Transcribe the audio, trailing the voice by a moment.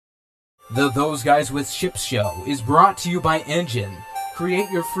The Those Guys with Ships show is brought to you by Engine.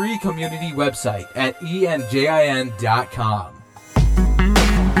 Create your free community website at enjin.com.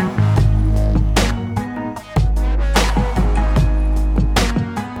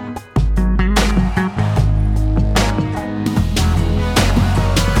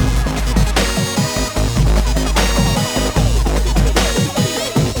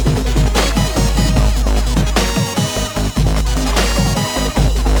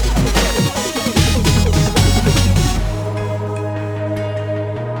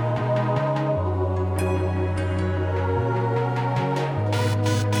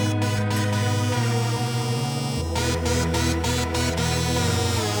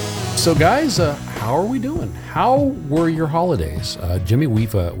 So, guys, how are we doing? How were your holidays? Jimmy,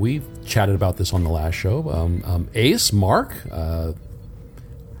 we've chatted about this on the last show. Ace, Mark, how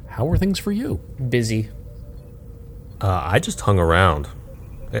were things for you? Busy. I just hung around.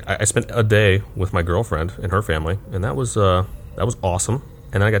 I spent a day with my girlfriend and her family, and that was awesome.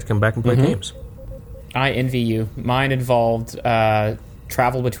 And I got to come back and play games. I envy you. Mine involved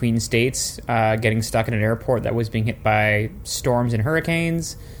travel between states, getting stuck in an airport that was being hit by storms and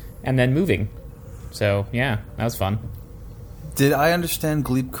hurricanes, and then moving. So, yeah, that was fun. Did I understand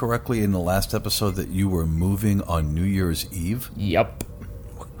Gleep correctly in the last episode that you were moving on New Year's Eve? Yep.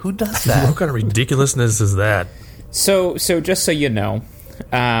 Who does that? What kind of ridiculousness is that? So just so you know,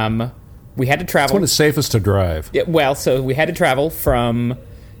 we had to travel. It's when it's safest to drive. Yeah, well, so we had to travel from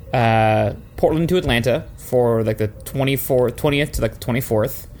Portland to Atlanta for like the 20th to like the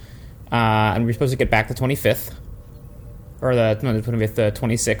 24th, and we were supposed to get back the 25th. Or the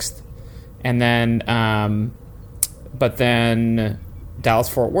 26th. And then, but then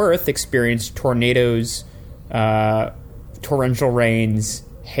Dallas-Fort Worth experienced tornadoes, torrential rains,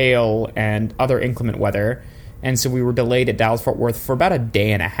 hail, and other inclement weather. And so we were delayed at Dallas-Fort Worth for about a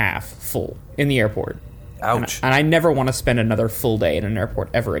day and a half full in the airport. Ouch. And I never want to spend another full day in an airport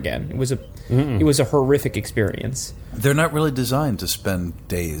ever again. It was a horrific experience. They're not really designed to spend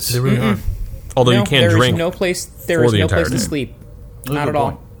days. They really are. Although you can't drink. There is no place to sleep. Not at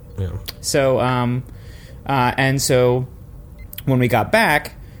all. Yeah. So, and so when we got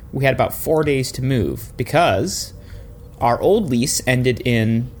back, we had about 4 days to move because our old lease ended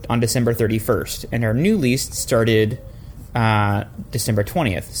on December 31st, and our new lease started December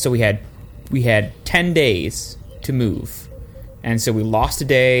 20th. So we had 10 days to move, and so we lost a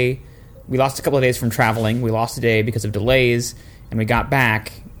day. We lost a couple of days from traveling. We lost a day because of delays, and we got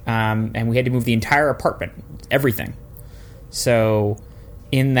back. And we had to move the entire apartment, everything. So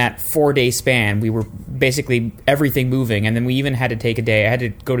in that 4-day span, we were basically everything moving. And then we even had to take a day. I had to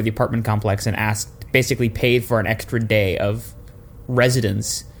go to the apartment complex and basically paid for an extra day of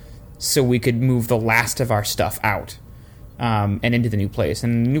residence so we could move the last of our stuff out and into the new place.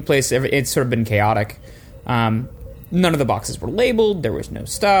 And the new place, it's sort of been chaotic. None of the boxes were labeled. There was no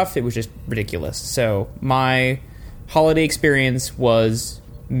stuff. It was just ridiculous. So my holiday experience was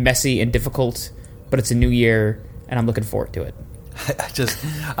messy and difficult, but it's a new year, and I'm looking forward to it.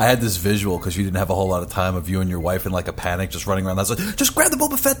 I had this visual because you didn't have a whole lot of time of you and your wife in like a panic, just running around. I was like, just grab the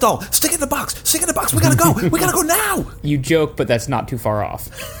Boba Fett doll, stick it in the box, we gotta go now. You joke, but that's not too far off.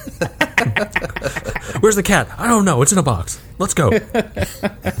 Where's the cat? I don't know. It's in a box. Let's go.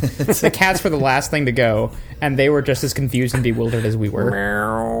 The cats were the last thing to go, and they were just as confused and bewildered as we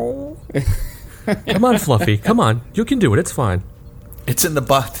were. Come on, Fluffy. Come on. You can do it. It's fine. It's in the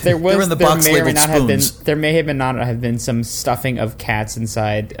box. There may or may not have been some stuffing of cats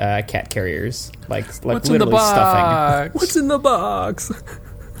inside cat carriers, like What's literally in the box? Stuffing. What's in the box?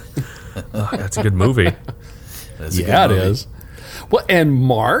 That's a good movie. It is. Well, and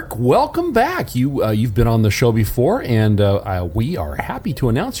Mark, welcome back. You've been on the show before, and we are happy to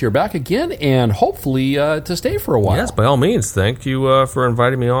announce you're back again, and hopefully to stay for a while. Yes, by all means. Thank you for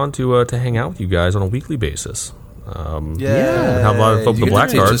inviting me on to hang out with you guys on a weekly basis. We have a lot of folk with the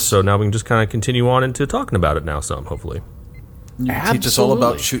black cards, so now we can just kind of continue on into talking about it now some, hopefully. Teach us all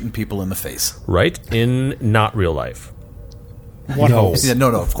about shooting people in the face. Right? In not real life. No,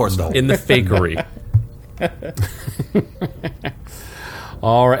 of course not. In the fakery.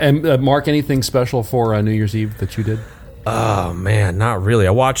 All right, and Mark, anything special for New Year's Eve that you did? Oh man, not really.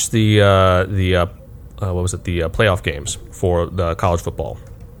 I watched the playoff games for the college football.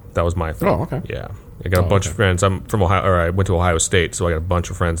 That was my thing. Oh, okay. Yeah, I got a bunch of friends. I'm from Ohio, or I went to Ohio State, so I got a bunch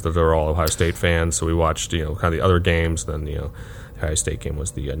of friends that are all Ohio State fans. So we watched, kind of the other games. Then the Ohio State game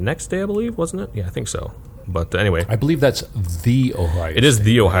was the next day, I believe, wasn't it? Yeah, I think so. But anyway, I believe that's the Ohio State. It is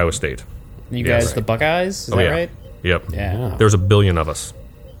the Ohio State. You guys, the Buckeyes? Is that right? Yep. Yeah. There's a billion of us.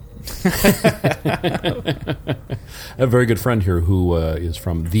 A very good friend here who is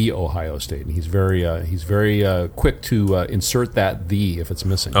from the Ohio State, and he's very quick to insert that "the" if it's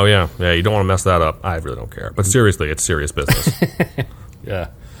missing. Oh yeah. You don't want to mess that up. I really don't care. But seriously, it's serious business. Yeah.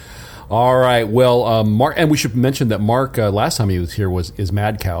 All right. Well, Mark, and we should mention that Mark last time he was here is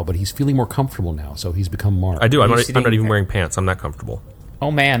Mad Cow, but he's feeling more comfortable now, so he's become Mark. I do. I'm not even wearing pants. I'm not comfortable. Oh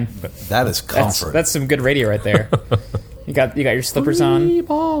man, That is comfort. that's some good radio right there. You got your slippers on. Free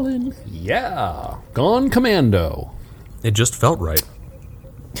ballin'. Yeah. Gone commando. It just felt right.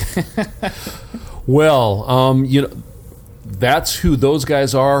 Well, that's who those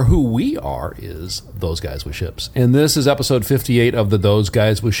guys are. Who we are is Those Guys with Ships. And this is episode 58 of the Those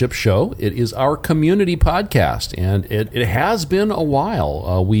Guys with Ships show. It is our community podcast, and it has been a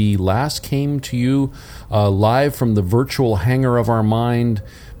while. We last came to you live from the virtual hangar of our mind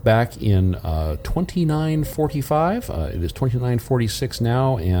back in 2945. It is 2946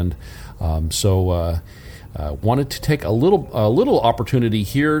 now, and wanted to take a little opportunity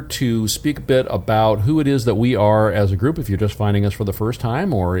here to speak a bit about who it is that we are as a group. If you're just finding us for the first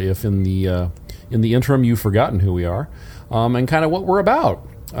time, or if in the interim you've forgotten who we are, and kind of what we're about.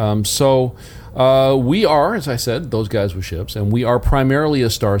 We are, as I said, Those Guys with Ships, and we are primarily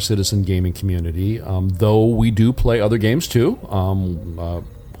a Star Citizen gaming community. Though we do play other games too.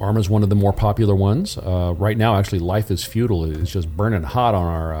 ARMA is one of the more popular ones. Right now, actually, Life is Feudal is just burning hot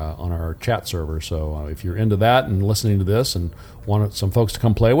on our chat server. So if you're into that and listening to this and want some folks to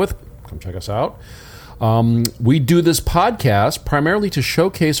come play with, come check us out. We do this podcast primarily to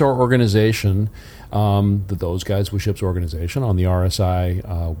showcase our organization, the Those Guys with Ships organization on the RSI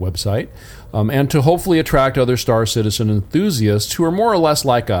website, and to hopefully attract other Star Citizen enthusiasts who are more or less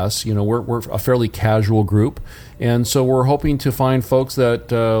like us. We're a fairly casual group, and so we're hoping to find folks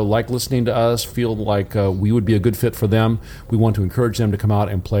that like listening to us, feel like we would be a good fit for them. We want to encourage them to come out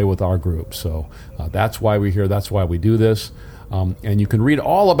and play with our group. So that's why we're here. That's why we do this. And you can read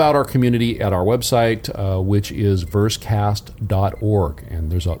all about our community at our website, which is versecast.org.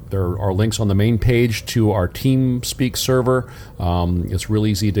 And there are links on the main page to our TeamSpeak server. It's really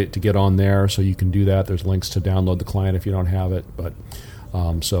easy to get on there, so you can do that. There's links to download the client if you don't have it. But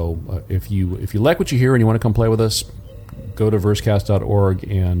if you like what you hear and you want to come play with us, go to versecast.org,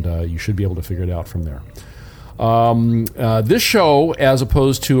 and you should be able to figure it out from there. This show, as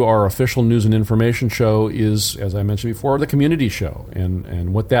opposed to our official news and information show, is, as I mentioned before, the community show.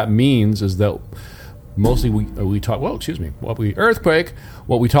 And what that means is that mostly we talk, what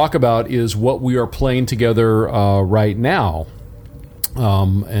we talk about is what we are playing together right now.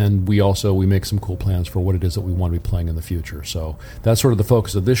 And we make some cool plans for what it is that we want to be playing in the future. So that's sort of the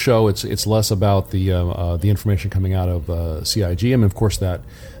focus of this show. It's less about the information coming out of CIG. I mean, of course, that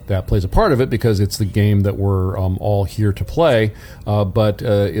plays a part of it because it's the game that we're all here to play. But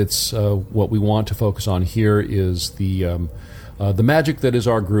it's what we want to focus on here is the magic that is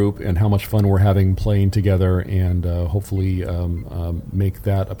our group and how much fun we're having playing together, and hopefully make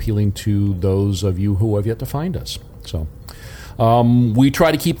that appealing to those of you who have yet to find us. So. We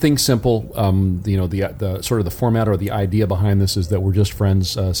try to keep things simple. The sort of the format or the idea behind this is that we're just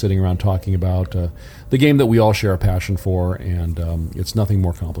friends sitting around talking about the game that we all share a passion for, and it's nothing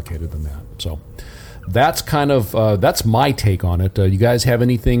more complicated than that. So that's kind of that's my take on it. You guys have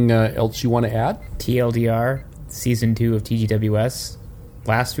anything else you want to add? TLDR, Season 2 of TGWS,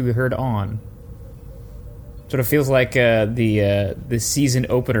 last we heard on. Sort of feels like the season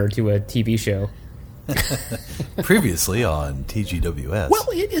opener to a TV show. Previously on TGWS. Well,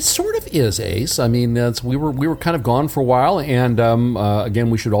 it sort of is, Ace. I mean, we were kind of gone for a while, and again,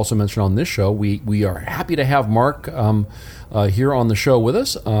 we should also mention on this show we are happy to have Mark here on the show with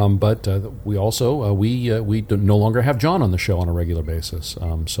us, but we also we no longer have John on the show on a regular basis.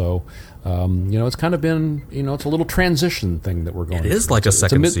 It's kind of been it's a little transition thing that we're going. It is like a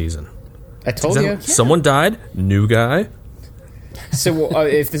second season. I told you. Someone died. New guy. So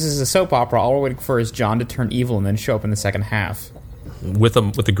if this is a soap opera, all we're waiting for is John to turn evil and then show up in the second half with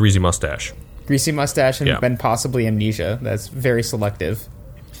a greasy mustache. Greasy mustache and possibly amnesia. That's very selective.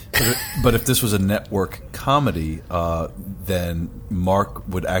 But if this was a network comedy, then Mark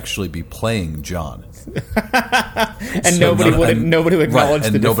would actually be playing John, and nobody would acknowledge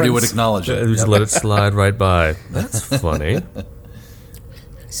the difference. Nobody would acknowledge it. Just let it slide right by. That's funny.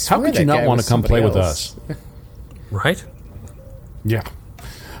 How could you not want to come play with us? Right? Yeah.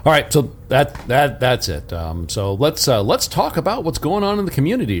 All right, so that's it. So let's talk about what's going on in the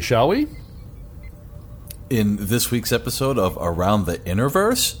community, shall we? In this week's episode of Around the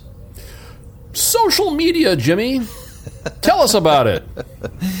Innerverse, social media, Jimmy. Tell us about it.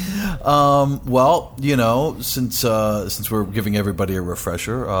 Well, since we're giving everybody a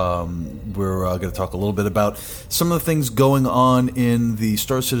refresher, we're going to talk a little bit about some of the things going on in the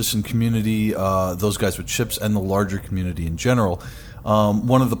Star Citizen community, those guys with chips, and the larger community in general.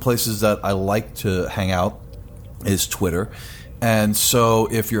 One of the places that I like to hang out is Twitter. And so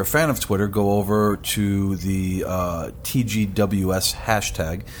if you're a fan of Twitter, go over to the TGWS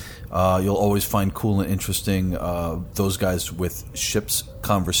hashtag. You'll always find cool and interesting those guys with ships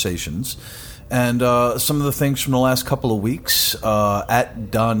conversations. And some of the things from the last couple of weeks,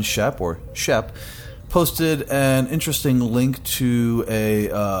 at Don Shep, or Shep, posted an interesting link to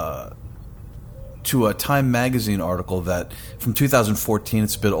a Time Magazine article that from 2014,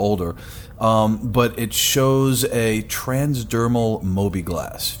 it's a bit older, but it shows a transdermal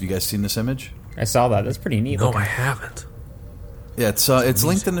mobiGlas. Have you guys seen this image? I saw that. That's pretty neat. No, looking. I haven't. Yeah, it's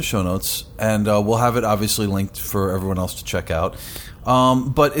linked in the show notes, and we'll have it obviously linked for everyone else to check out.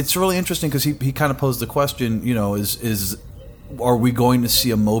 But it's really interesting because he kind of posed the question, are we going to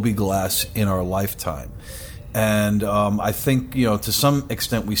see a mobiGlas in our lifetime? And I think, to some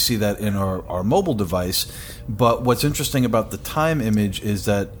extent we see that in our mobile device. But what's interesting about the Time image is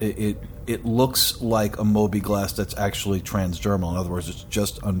that it looks like a mobiGlas that's actually transdermal. In other words, it's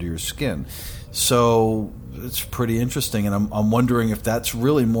just under your skin. So it's pretty interesting, and I'm wondering if that's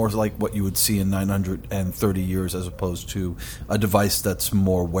really more like what you would see in 930 years as opposed to a device that's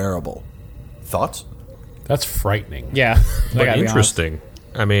more wearable. Thoughts? That's frightening. Yeah, But interesting.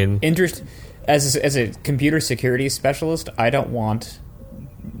 I mean, As a computer security specialist, I don't want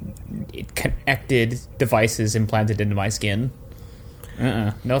connected devices implanted into my skin.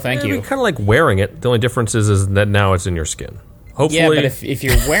 No, thank you. It's kind of like wearing it. The only difference is that now it's in your skin. Hopefully, yeah, but if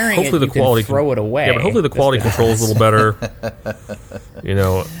you're wearing it, you can throw it away. Yeah, but hopefully the quality control is a little better.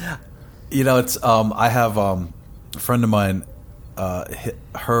 It's I have a friend of mine.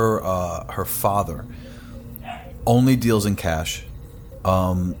 Her father only deals in cash.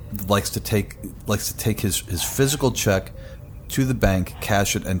 Likes to take his physical check to the bank,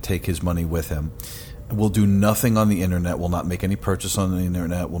 cash it, and take his money with him. Will do nothing on the internet, will not make any purchase on the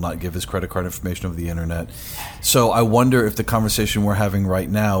internet, will not give his credit card information over the internet. So I wonder if the conversation we're having right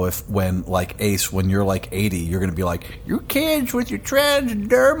now, when you're like 80, you're going to be like, you kids with your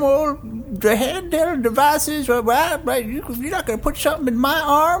transdermal handheld devices, right? You're not going to put something in my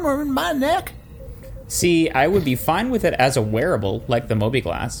arm or in my neck? See, I would be fine with it as a wearable, like the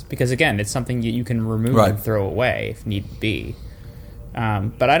mobiGlas, because again, it's something you can remove and throw away if need be.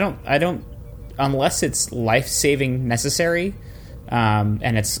 But I don't, unless it's life-saving necessary,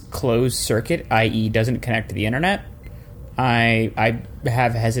 and it's closed circuit, i.e., doesn't connect to the internet, I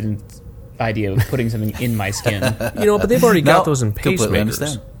have a hesitant idea of putting something in my skin. But they've already got those in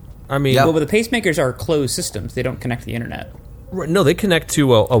pacemakers. I mean, well, but the pacemakers are closed systems; they don't connect to the internet. No, they connect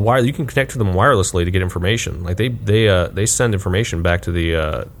to a wire. You can connect to them wirelessly to get information. Like they send information back to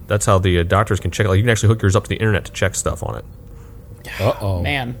the. That's how the doctors can check. Like you can actually hook yours up to the internet to check stuff on it. Uh-oh.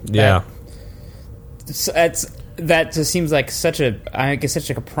 Man. Yeah. That just seems like such a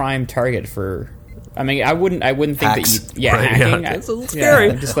prime target for. I mean, I wouldn't think Hacks. that you. Yeah, hacking. It's a little scary.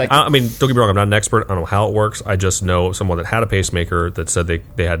 Yeah, just like, I mean, don't get me wrong. I'm not an expert. I don't know how it works. I just know someone that had a pacemaker that said they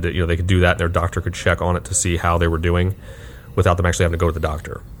had to. They could do that, and their doctor could check on it to see how they were doing, without them actually having to go to the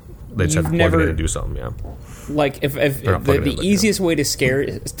doctor. They just had to plug it in and do something. Yeah. Like if the easiest way to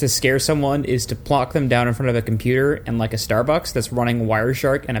scare someone is to plonk them down in front of a computer and like a Starbucks that's running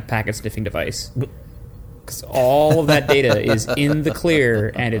Wireshark and a packet sniffing device. Because all of that data is in the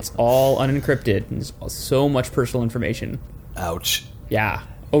clear and it's all unencrypted and there's so much personal information. Ouch. Yeah.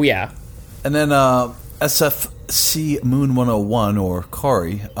 Oh yeah. And then SFC Moon 101 or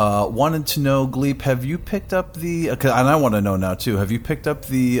Kari wanted to know, Gleep, have you picked up the? And I want to know now too. Have you picked up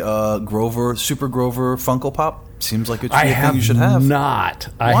the Super Grover Funko Pop? Seems like it's a thing you should have. I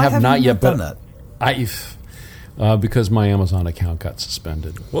have not yet done that. Because my Amazon account got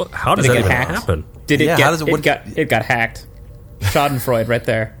suspended. Well, how does that even happen? It got hacked. Schadenfreude right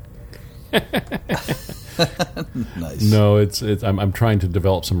there. Nice. No, it's I'm trying to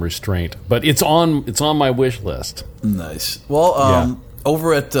develop some restraint, but it's on my wish list. Nice. Well,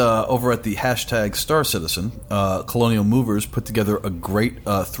 over at the hashtag Star Citizen, Colonial Movers put together a great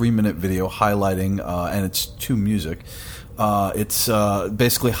 3-minute video highlighting, and it's to music. It's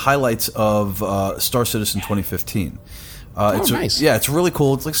basically highlights of Star Citizen 2015. It's nice. Yeah, it's really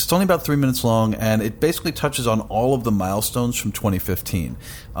cool. It's only about 3 minutes long, and it basically touches on all of the milestones from 2015.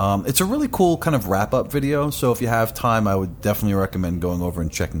 It's a really cool kind of wrap-up video, so if you have time, I would definitely recommend going over and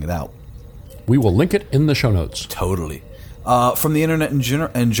checking it out. We will link it in the show notes. Totally. From the internet in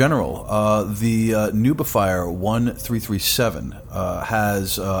general, the Nubifier 1337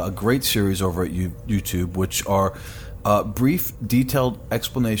 has a great series over at YouTube, which are brief, detailed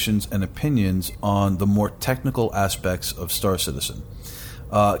explanations and opinions on the more technical aspects of Star Citizen.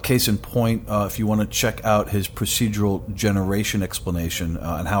 Case in point, if you want to check out his procedural generation explanation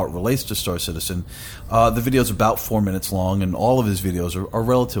and how it relates to Star Citizen, the video is about 4 minutes long, and all of his videos are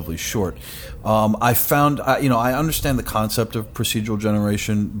relatively short. I found, I understand the concept of procedural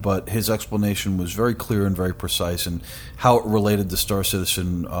generation, but his explanation was very clear and very precise, and how it related to Star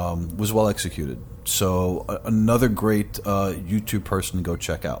Citizen was well executed. So another great YouTube person to go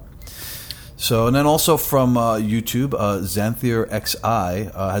check out. So, and then also from YouTube, Xanthier XI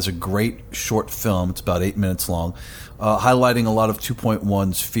has a great short film. It's about 8 minutes long, highlighting a lot of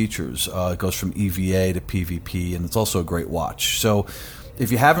 2.1's features. It goes from EVA to PvP, and it's also a great watch. So,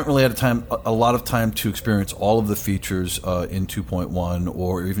 if you haven't really had a lot of time to experience all of the features in 2.1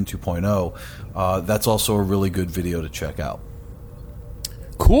 or even 2.0, that's also a really good video to check out.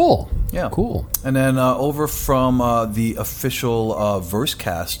 Cool. Yeah. Cool. And then over from the official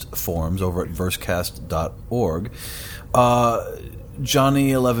Versecast forums over at versecast.org,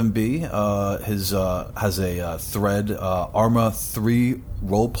 Johnny11B has a thread, Arma 3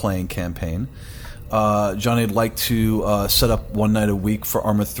 role-playing campaign. Johnny would like to set up one night a week for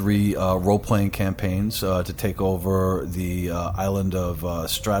Arma 3 role-playing campaigns to take over the island of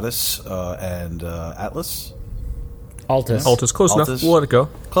Stratus and Atlas. Altus, close enough. We'll let it go.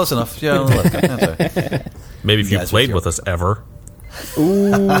 Close enough. Yeah, we'll let it go. That's right. Maybe if you played with us ever.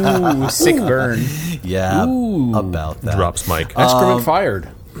 Ooh, sick burn. Yeah, Ooh. about that. Drops mic. Excrement fired.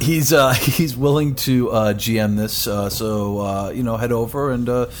 He's willing to GM this, so head over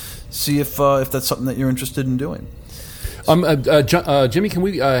and see if that's something that you're interested in doing. Jimmy, can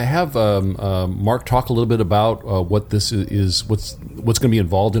we have Mark talk a little bit about what this is? What's going to be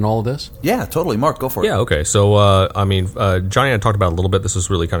involved in all of this? Yeah, totally. Mark, go for it. Yeah, okay. So, Johnny and I talked about it a little bit. This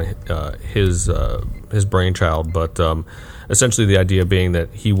is really kind of his brainchild, but essentially the idea being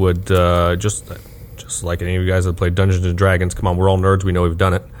that he would just like any of you guys that played Dungeons and Dragons. Come on, we're all nerds. We know we've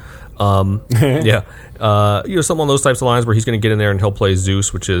done it. Yeah. Something along those types of lines where he's going to get in there and he'll play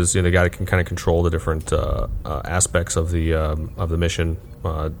Zeus, which is the guy that can kind of control the different aspects of the mission.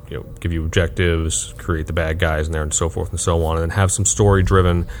 Give you objectives, create the bad guys in there, and so forth and so on, and then have some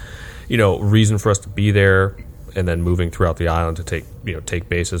story-driven, reason for us to be there, and then moving throughout the island to take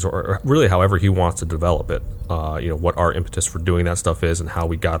bases, or really however he wants to develop it. What our impetus for doing that stuff is, and how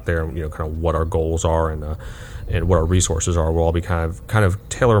we got there, and kind of what our goals are, and what our resources are will all be kind of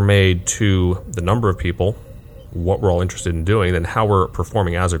tailor-made to the number of people, what we're all interested in doing, and how we're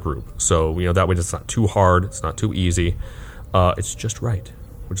performing as a group. So, that way it's not too hard, it's not too easy, it's just right,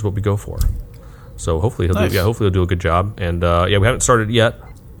 which is what we go for. So hopefully he'll do a good job. And we haven't started yet.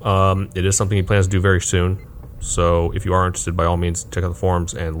 It is something he plans to do very soon. So if you are interested, by all means, check out the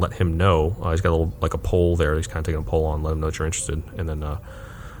forums and let him know. He's got a poll there. He's kind of taking a poll on, let him know that you're interested, and then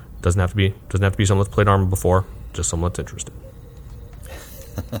doesn't have to be someone that's played Arma before, just someone that's interested.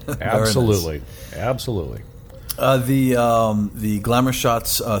 Absolutely, absolutely. The Glamour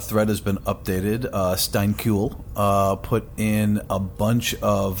Shots thread has been updated. Steinkuhl put in a bunch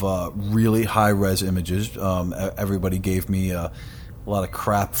of really high-res images. Everybody gave me a lot of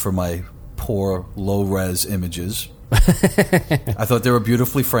crap for my poor low-res images. I thought they were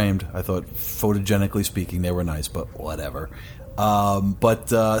beautifully framed. I thought, photogenically speaking, they were nice, but whatever. But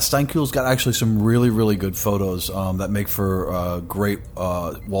Steinkuhl's got actually some really, really good photos that make for great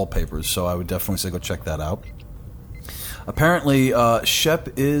wallpapers, so I would definitely say go check that out. Apparently,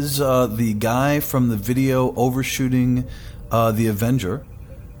 Shep is the guy from the video overshooting The Avenger.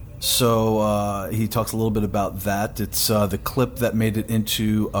 So he talks a little bit about that. It's the clip that made it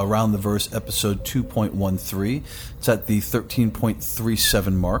into Around the Verse episode 2.13. It's at the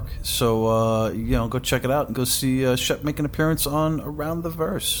 13.37 mark. So, go check it out and go see Shep make an appearance on Around the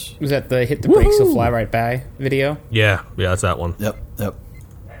Verse. Was that the Hit the Brakes So Fly Right By video? Yeah, that's that one. Yep.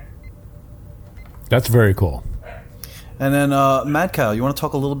 That's very cool. And then, Mad Cow, you want to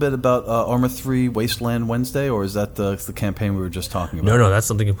talk a little bit about Arma 3 Wasteland Wednesday, or is that the campaign we were just talking about? No, that's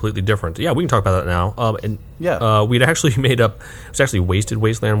something completely different. Yeah, we can talk about that now. We'd actually made up, it was actually Wasted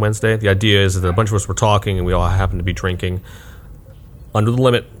Wasteland Wednesday. The idea is that a bunch of us were talking, and we all happened to be drinking under the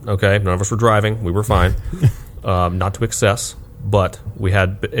limit, okay? None of us were driving. We were fine. Not to excess, but we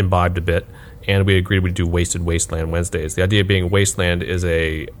had imbibed a bit. And we agreed we'd do Wasted Wasteland Wednesdays. The idea being Wasteland is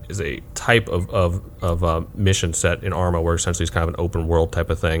a type of mission set in Arma where essentially it's kind of an open world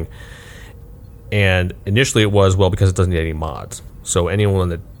type of thing. And initially it was, because it doesn't need any mods. So anyone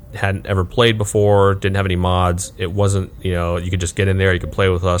that hadn't ever played before, didn't have any mods. It wasn't, you could just get in there, you could play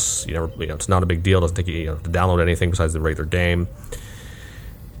with us. It's not a big deal. It doesn't take you, to download anything besides the regular game.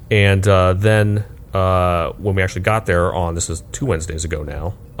 And then when we actually got there this is 2 Wednesdays ago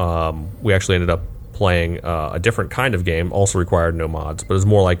now, we actually ended up playing a different kind of game, also required no mods, but it was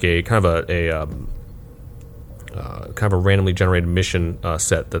more like a kind of a randomly generated mission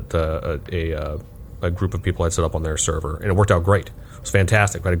set that a group of people had set up on their server, and it worked out great. It was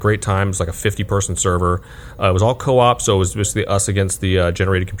fantastic. We had a great time. It was like a 50-person server. It was all co-op, so it was basically us against the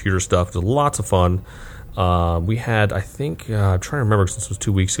generated computer stuff. It was lots of fun. We had, I think, I'm trying to remember since it was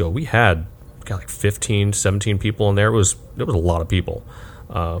 2 weeks ago, we got like 15, 17 people in there. It was a lot of people.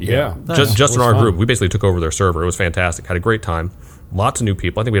 Just in our group. We basically took over their server. It was fantastic. Had a great time. Lots of new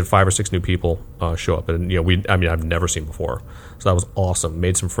people. I think we had 5 or 6 new people show up, and I've never seen before. So that was awesome.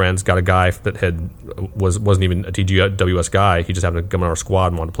 Made some friends. Got a guy that wasn't even a TGWS guy. He just happened to come on our squad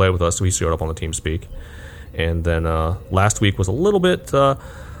and wanted to play with us, so he showed up on the TeamSpeak. And then last week was a little bit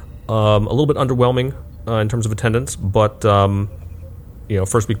underwhelming in terms of attendance, but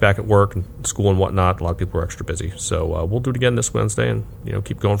first week back at work and school and whatnot, a lot of people were extra busy. So we'll do it again this Wednesday and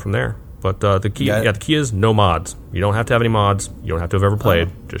keep going from there. But the key is no mods. You don't have to have any mods. You don't have to have ever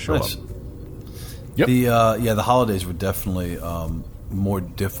played. Just show up. Yep. The holidays were definitely more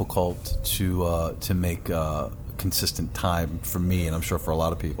difficult to make consistent time for me, and I'm sure for a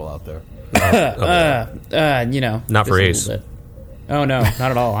lot of people out there. Not for Ace. Oh no, not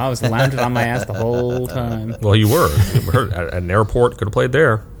at all. I was lounging on my ass the whole time. Well, you were at an airport. Could have played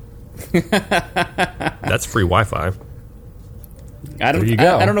there. That's free Wi-Fi. I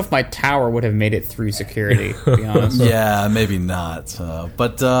don't know if my tower would have made it through security, to be honest. Yeah, maybe not.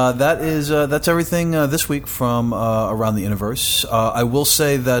 But that's everything this week from around the universe. I will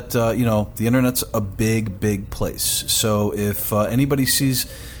say that the internet's a big, big place. So if anybody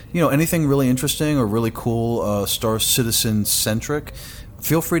sees anything really interesting or really cool, Star Citizen centric,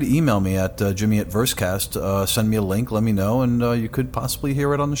 feel free to email me at Jimmy@Versecast. Send me a link, let me know, and you could possibly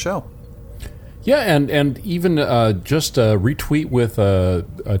hear it on the show. Yeah, and even just retweet with a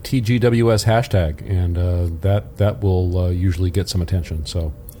TGWS hashtag, and that will usually get some attention.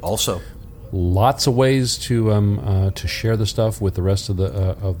 So also, lots of ways to share the stuff with the rest of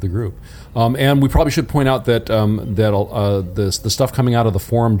the group. And we probably should point out that the stuff coming out of the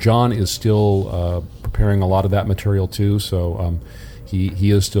forum, John is still preparing a lot of that material too. So.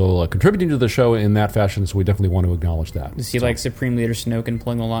 He is still contributing to the show in that fashion, so we definitely want to acknowledge that. Is he like Supreme Leader Snoke and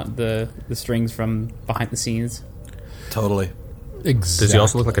pulling the strings from behind the scenes? Totally. Exactly. Does he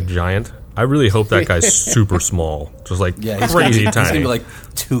also look like a giant? I really hope that guy's super small, just like crazy tiny. He's gonna be like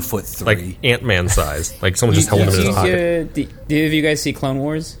 2'3", like Ant-Man size. Like someone just held him in his pocket. Did you guys see Clone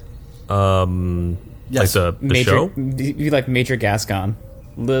Wars? Yes. Like the show. You like Major Gascon,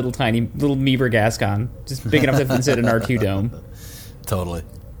 little Meeber Gascon, just big enough to fit in an R2 dome. Totally.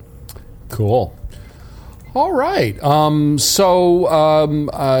 Cool. All right.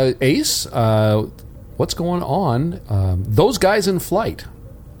 Ace, what's going on? Those guys in flight.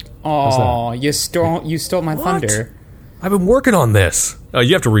 Oh, you stole my thunder. I've been working on this.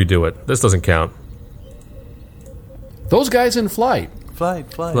 You have to redo it. This doesn't count. Those guys in flight.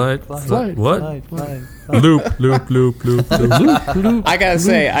 Flight. What? Loop. I gotta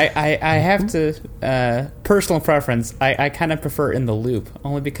say, I have to personal preference. I kind of prefer in the loop,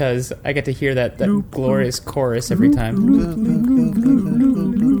 only because I get to hear that glorious chorus every time.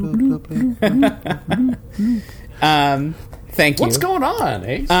 Thank you. What's going on,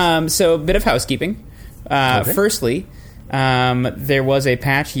 Ace? So a bit of housekeeping. Okay. Firstly, there was a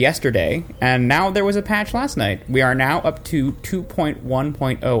patch yesterday, and now there was a patch last night. We are now up to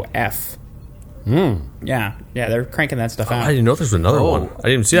 2.1.0 F. Yeah, they're cranking that stuff out. I didn't know there was another one. I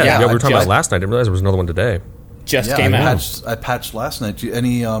didn't see that. Yeah, we were talking about it last night. I didn't realize there was another one today. Came out. I patched last night.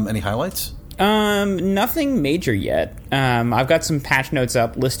 Any highlights? Nothing major yet. I've got some patch notes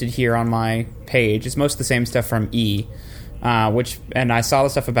up listed here on my page. It's most of the same stuff from E. And I saw the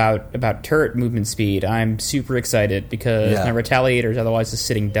stuff about turret movement speed. I'm super excited because my Retaliator is otherwise a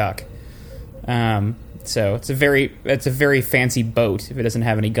sitting duck. So it's a very fancy boat if it doesn't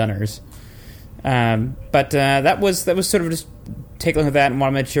have any gunners. But that was sort of just take a look at that and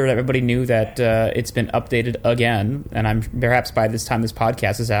want to make sure that everybody knew that it's been updated again. And I'm perhaps by this time this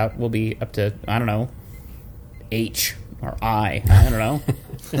podcast is out, we'll be up to H or I don't know.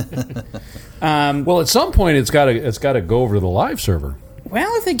 Well, at some point it's got to go over to the live server.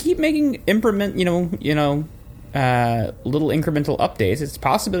 Well, if they keep making little incremental updates, it's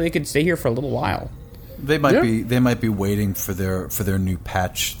possible it could stay here for a little while. They might Yeah. be. They might be waiting for their new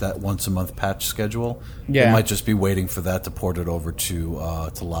patch, that once a month patch schedule. Yeah. They might just be waiting for that to port it over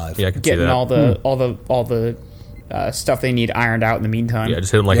to live. Yeah, I can see Getting that. all the stuff they need ironed out in the meantime. Yeah,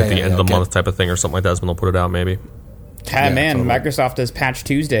 just hit them like Yeah, at the yeah, end of yeah, the okay. month type of thing or something like that is when they'll put it out, maybe. Man, totally. Microsoft does Patch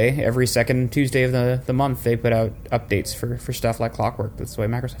Tuesday. Every second Tuesday of the month, they put out updates for stuff like clockwork. That's the way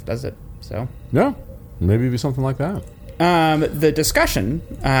Microsoft does it. So, Yeah, maybe it'd be something like that. the discussion,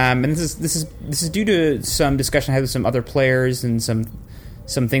 and this is due to some discussion I had with some other players and some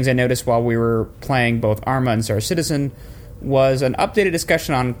things I noticed while we were playing both Arma and Star Citizen, was an updated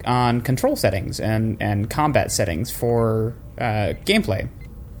discussion on control settings and combat settings for gameplay.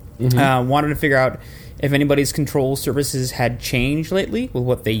 Wanted to figure out if anybody's control surfaces had changed lately with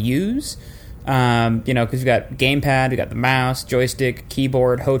what they use. Because we've got gamepad, we've got the mouse, joystick,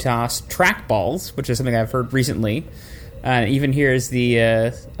 keyboard, HOTAS, trackballs, which is something I've heard recently. Even here's the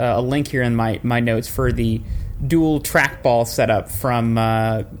a link here in my notes for the dual trackball setup from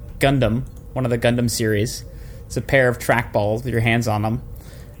Gundam, one of the Gundam series. It's a pair of trackballs with your hands on them.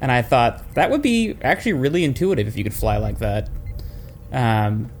 And I thought that would be actually really intuitive if you could fly like that.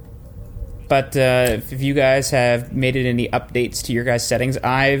 But if you guys have made it any updates to your guys' settings,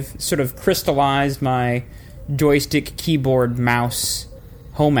 I've sort of crystallized my joystick, keyboard, mouse,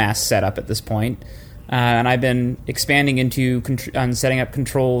 home ass setup at this point. And I've been expanding into setting up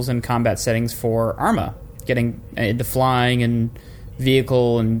controls and combat settings for Arma, getting into flying and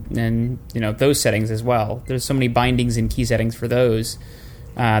vehicle and those settings as well. There's so many bindings and key settings for those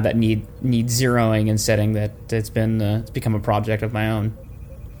that need zeroing and setting that it's become a project of my own.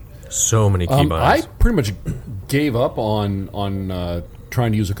 So many I keybinds. pretty much gave up on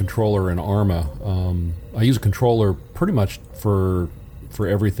trying to use a controller in Arma. I use a controller pretty much for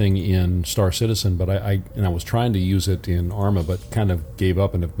everything in Star Citizen, but I was trying to use it in Arma, but kind of gave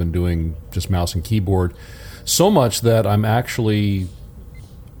up and have been doing just mouse and keyboard. So much that I'm actually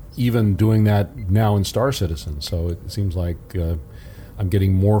even doing that now in Star Citizen. So it seems like I'm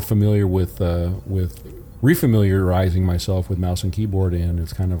getting more familiar with refamiliarizing myself with mouse and keyboard, and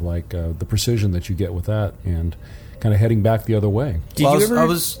it's kind of like the precision that you get with that, and kind of heading back the other way. I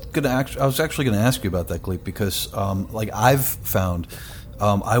was actually going to ask you about that, Gleep, because I've found,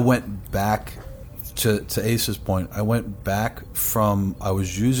 I went back to Ace's point. I went back from I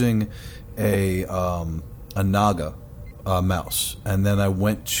was using a Naga mouse, and then I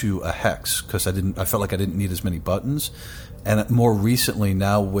went to a Hex because I felt like I didn't need as many buttons. And more recently,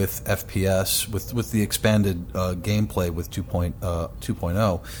 now with FPS, with the expanded gameplay with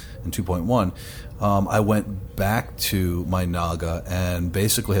 2.0 and 2.1, I went back to my Naga and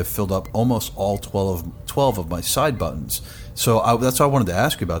basically have filled up almost all 12 of my side buttons. So that's why I wanted to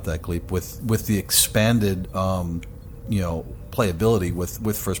ask you about that, Gleep, with the expanded playability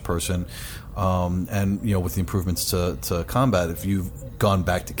with first person, and with the improvements to combat. If you've gone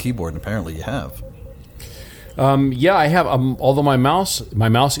back to keyboard, and apparently you have. Yeah, I have. Although my mouse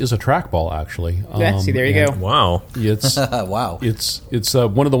is a trackball, actually. See, there you go. Wow. It's Wow. It's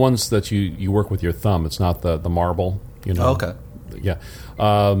one of the ones that you work with your thumb. It's not the marble. Okay. Yeah.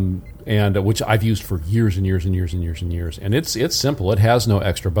 And which I've used for years and years and years and years and years. And it's simple. It has no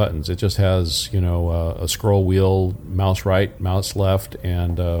extra buttons. It just has a scroll wheel, mouse right, mouse left,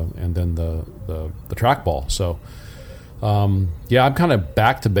 and then the trackball. So. Yeah, I'm kind of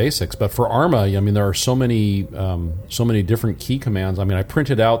back to basics. But for Arma, there are so many different key commands. I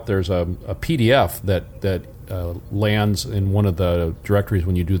printed out. There's a PDF that lands in one of the directories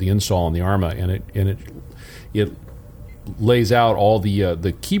when you do the install on the Arma, and it lays out all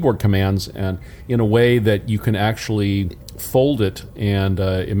the keyboard commands and in a way that you can actually fold it, and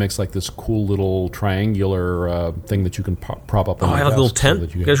it makes like this cool little triangular thing that you can prop up on I your have a little desk so tent.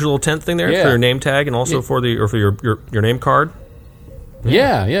 that You guys, your little tent thing there Yeah. for your name tag, and also for your name card.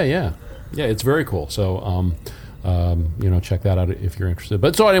 Yeah. It's very cool. So, check that out if you're interested.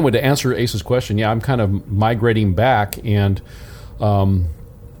 But so anyway, to answer Ace's question, yeah, I'm kind of migrating back, and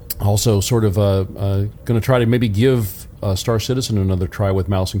also sort of going to try to maybe give Star Citizen another try with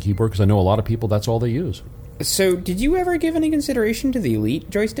mouse and keyboard, because I know a lot of people that's all they use. So, did you ever give any consideration to the Elite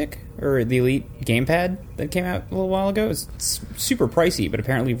joystick or the Elite gamepad that came out a little while ago? It's super pricey, but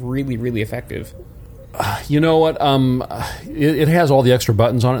apparently really, really effective. You know what? It has all the extra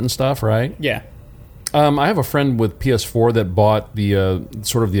buttons on it and stuff, right? Yeah. I have a friend with PS4 that bought the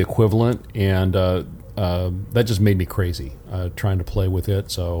sort of the equivalent, and that just made me crazy trying to play with it.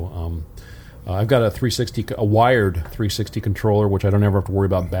 So I've got a wired 360 controller, which I don't ever have to worry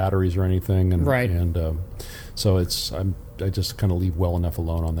about batteries or anything. And, right. And so I just kind of leave well enough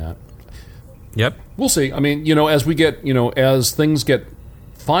alone on that. Yep. We'll see. As we get, as things get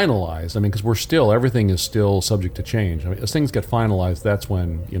finalized, I mean, because everything is still subject to change. I mean, as things get finalized, that's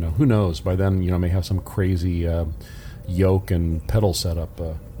when, who knows? By then, may have some crazy yoke and pedal setup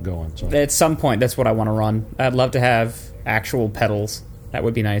going. So At some point, that's what I want to run. I'd love to have actual pedals. That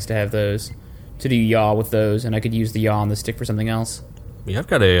would be nice to have those, to do yaw with those, and I could use the yaw on the stick for something else. Yeah, I've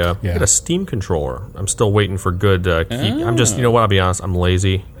got a Steam controller. I'm still waiting for good key. I'm just, I'll be honest, I'm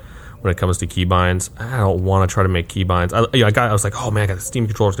lazy when it comes to keybinds. I don't want to try to make keybinds. I was like, oh man, I got the Steam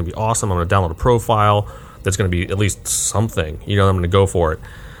controller. It's going to be awesome. I'm going to download a profile that's going to be at least something. I'm going to go for it.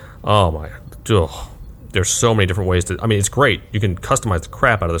 Oh my, there's so many different ways to. I mean, it's great. You can customize the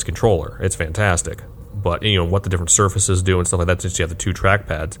crap out of this controller. It's fantastic. But what the different surfaces do and stuff like that, since you have the 2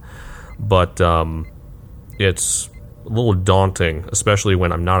 trackpads. But it's a little daunting, especially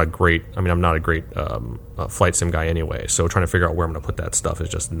when I'm not a great flight sim guy anyway. So trying to figure out where I'm going to put that stuff is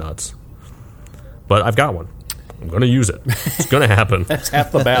just nuts. But I've got one. I'm going to use it. It's going to happen. That's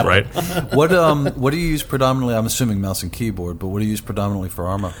half the battle, right? What do you use predominantly? I'm assuming mouse and keyboard, but what do you use predominantly for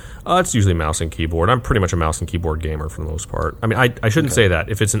Arma? It's usually mouse and keyboard. I'm pretty much a mouse and keyboard gamer for the most part. I mean, I shouldn't say that.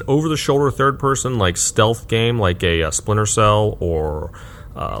 If it's an over-the-shoulder third-person like stealth game, like a Splinter Cell or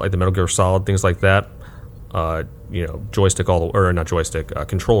like the Metal Gear Solid, things like that, joystick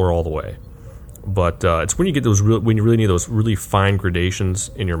controller all the way. But it's when you get when you really need those really fine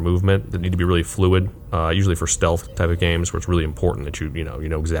gradations in your movement that need to be really fluid. Usually for stealth type of games, where it's really important that you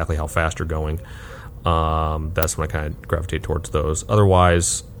know exactly how fast you're going. That's when I kind of gravitate towards those.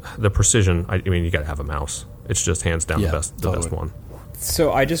 Otherwise, the precision. You got to have a mouse. It's just hands down the best one.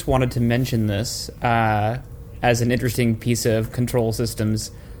 So I just wanted to mention this as an interesting piece of control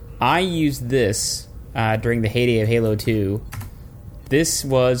systems. I used this during the heyday of Halo 2. This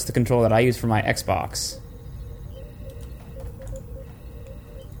was the controller that I used for my Xbox.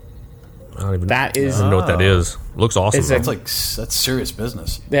 I don't even know what that is. Looks awesome. That's serious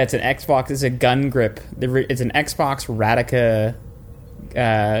business. That's an Xbox. It's a gun grip. It's an Xbox Radica.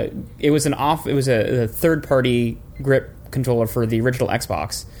 It was a third-party grip controller for the original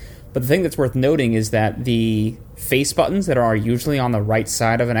Xbox. But the thing that's worth noting is that the face buttons that are usually on the right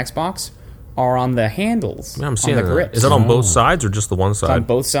side of an Xbox are on the handles, I'm seeing on the grips. Is that on both sides or just the one side? It's on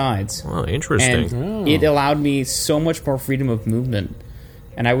both sides. Oh, interesting. And it allowed me so much more freedom of movement.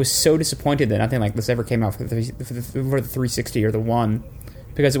 And I was so disappointed that nothing like this ever came out for the 360 or the One,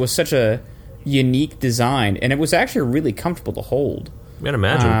 because it was such a unique design, and it was actually really comfortable to hold. I can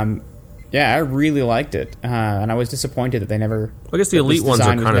imagine. I really liked it, and I was disappointed that they never. I guess the Elite ones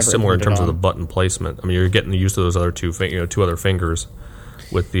are kind of similar in terms of the button placement. I mean, you're getting used to those other two other fingers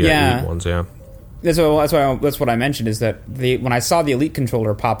with the Elite ones. Yeah. That's what I mentioned, is that when I saw the Elite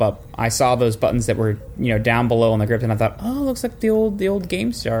controller pop up, I saw those buttons that were down below on the grip, and I thought, oh, it looks like the old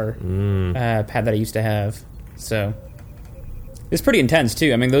GameStar pad that I used to have. So it's pretty intense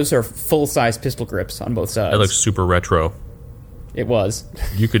too. I mean, those are full size pistol grips on both sides. It looks super retro. It was.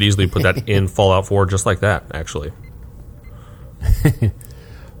 You could easily put that in Fallout 4 just like that, actually.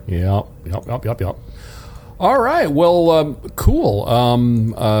 Yep. All right. Well, cool.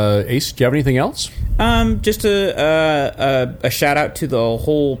 Ace, do you have anything else? Just a shout out to the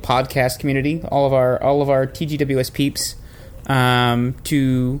whole podcast community, all of our TGWS peeps.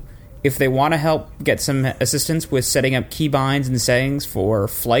 If they want to help get some assistance with setting up keybinds and settings for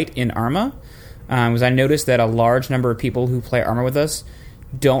flight in Arma, because I noticed that a large number of people who play Arma with us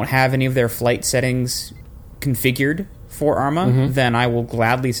don't have any of their flight settings configured for Arma, then I will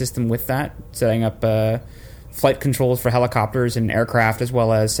gladly assist them with that, setting up flight controls for helicopters and aircraft, as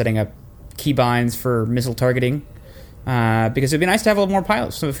well as setting up keybinds for missile targeting. Because it'd be nice to have a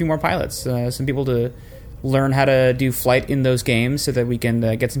few more pilots, some people to learn how to do flight in those games, so that we can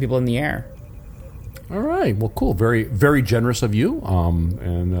get some people in the air. All right. Well, cool. Very, very generous of you.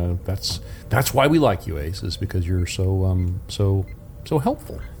 And that's why we like you, Ace, is because you're so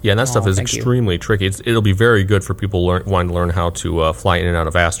helpful. Yeah, and that stuff is extremely tricky. It'll be very good for people wanting to learn how to fly in and out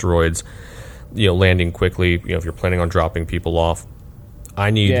of asteroids. Landing quickly. If you're planning on dropping people off,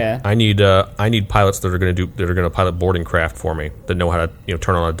 I need pilots that are going to pilot boarding craft for me, that know how to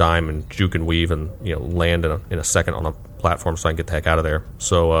turn on a dime and juke and weave and land in a second on a platform, so I can get the heck out of there.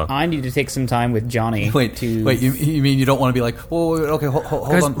 So I need to take some time with Johnny. Wait. You mean you don't want to be like, oh, okay, hold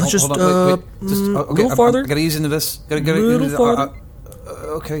guys, on, let's hold on, wait, a little farther. I gotta ease into this. Gotta little farther.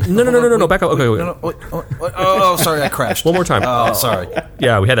 Okay. No, back up. Okay, wait. Oh, sorry, I crashed. One more time. Oh, sorry.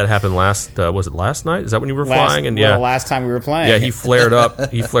 Yeah, we had that happen last. Was it last night? Is that when you were flying? And last time we were playing. Yeah, he flared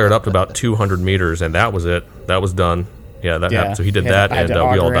up. He flared up to about 200 meters, and that was it. That was done. Yeah, that happened. So he did that, and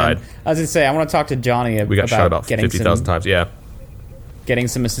we all died. I was gonna say, I want to talk to Johnny. We got shot about 50,000 times. Yeah, getting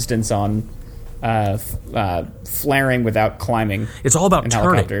some assistance on flaring without climbing. It's all about in turning.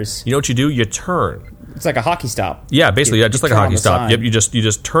 helicopters. You know what you do? You turn. It's like a hockey stop. Yeah, basically, You- yeah, just you like a turn on hockey the stop. side. Yep, you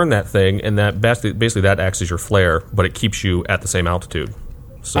just turn that thing, and that basically that acts as your flare, but it keeps you at the same altitude.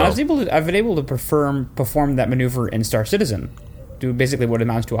 So I've been able to perform that maneuver in Star Citizen. Do basically what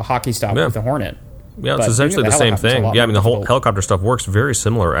amounts to a hockey stop Yeah. with the Hornet. yeah, But it's essentially doing the the same helicopter's a thing. lot Yeah, I mean the more whole difficult. helicopter stuff works very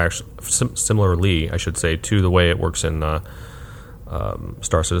similar, actually, similarly, I should say, to the way it works in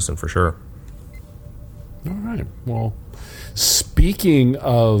Star Citizen for sure. All right. Well, speaking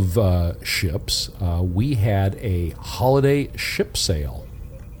of ships, we had a holiday ship sale.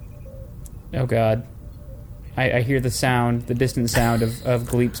 Oh God, I hear the distant sound of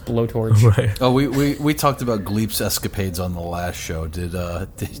Gleep's blowtorch. Right. Oh, we talked about Gleep's escapades on the last show. Did you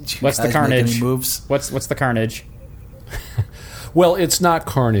What's the guys carnage? make any moves? What's the carnage? Well, it's not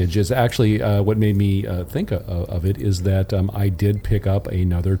carnage. It's actually what made me think of it is that I did pick up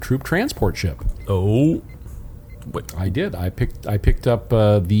another troop transport ship. Oh. Wait. I did. I picked up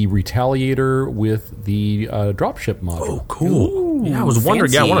the Retaliator with the dropship module. Oh, cool. Yeah, I was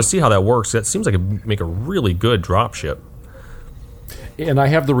wondering. Yeah, I fancy. want to see how that works. That seems like it'd make a really good dropship. And I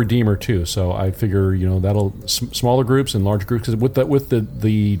have the Redeemer too, so I figure that'll smaller groups and large groups. Because with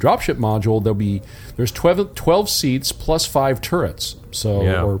the dropship module, there's 12 seats plus 5 turrets. So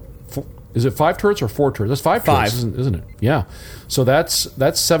Yeah. is it 5 turrets or 4 turrets? That's 5 turrets, isn't it? Yeah. So that's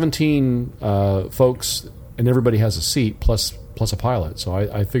 17 folks, and everybody has a seat plus a pilot. So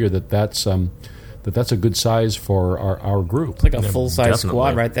I figure that's a good size for our group. It's like a full-size Definitely.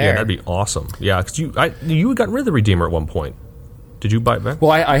 squad right there. Yeah, that'd be awesome. Yeah, because you had gotten rid of the Redeemer at one point. Did you buy it back?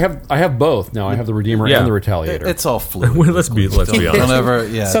 Well, I have both now. I have the Redeemer Yeah. and the Retaliator. It's all fluid. let's be honest. Don't ever.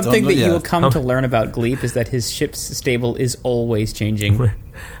 Yeah. Something don't- that you yeah. will come to learn about Gleep is that his ship's stable is always changing.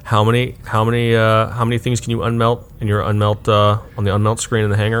 How many things can you unmelt in your unmelt on the unmelt screen in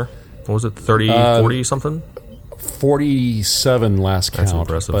the hangar? What was it? 30, 40 something? 47 last count. That's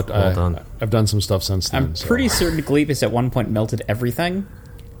impressive. But Well done. I've done some stuff since then. I'm so. pretty certain Gleep has at one point melted everything.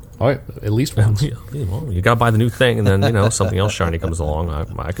 Oh, yeah, at least once. Yeah, well, you got to buy the new thing, and then something else shiny comes along.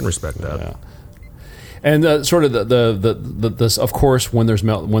 I can respect that. Yeah. And sort of the of course when there's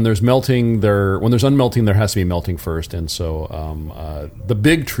unmelting there has to be melting first, and so the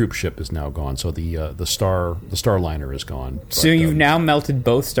big troop ship is now gone. So the Starliner is gone. So But, you've now melted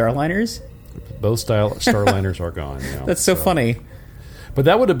both Starliners? both Starliners are gone. Yeah. That's so funny. But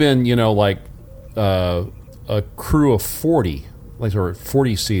that would have been like a crew of 40, or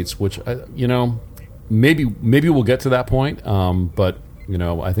 40 seats, which maybe we'll get to that point. But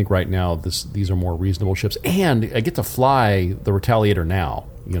I think right now these are more reasonable ships, and I get to fly the Retaliator now.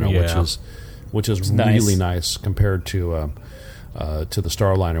 Yeah. which is nice. really nice compared to the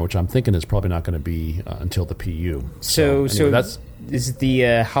Starliner, which I'm thinking is probably not going to be until the PU. So anyway, that's. is the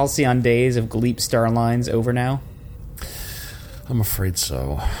halcyon days of Gleep Starlines over now? I'm afraid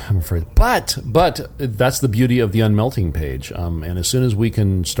so. But that's the beauty of the unmelting page. And as soon as we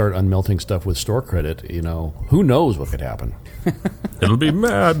can start unmelting stuff with store credit, who knows what could happen? It'll be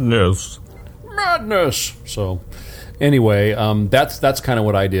madness. Madness. So, anyway, that's kind of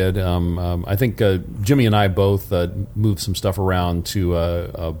what I did. I think Jimmy and I both moved some stuff around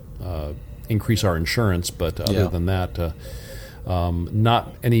to increase our insurance, but other than that,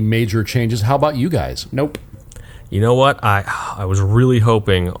 not any major changes. How about you guys? Nope. You know what? I was really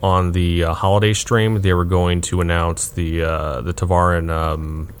hoping on the holiday stream they were going to announce the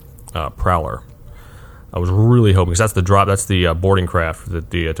Tavaran Prowler. I was really hoping, because that's the drop. That's the boarding craft, the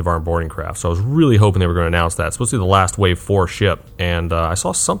Tavaran boarding craft. So I was really hoping they were going to announce that. It's supposed to be the last Wave 4 ship, and I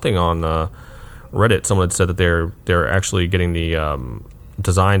saw something on Reddit. Someone had said that they're actually getting the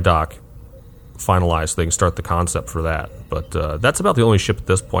design doc finalized so they can start the concept for that. But that's about the only ship at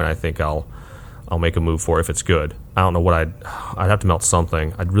this point I think I'll make a move for if it's good. I don't know what I'd have to melt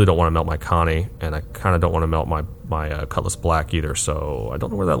something. I really don't want to melt my Connie, and I kind of don't want to melt my Cutlass Black either. So I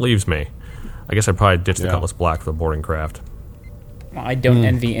don't know where that leaves me. I guess I'd probably ditch the Cutlass Black for the boarding craft. Well, I don't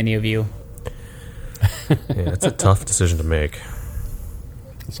envy any of you. Yeah, it's a tough decision to make.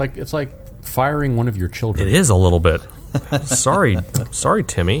 It's like firing one of your children. It is a little bit. Sorry,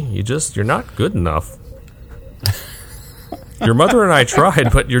 Timmy. You're not good enough. Your mother and I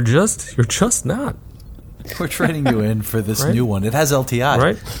tried, but you're just not. We're training you in for this new one. It has LTI.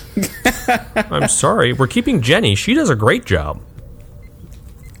 Right? I'm sorry. We're keeping Jenny. She does a great job.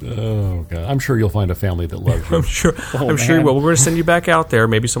 Oh God! I'm sure you'll find a family that loves you. I'm sure you will. We're going to send you back out there.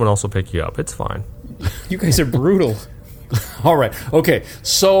 Maybe someone else will pick you up. It's fine. You guys are brutal. All right. Okay.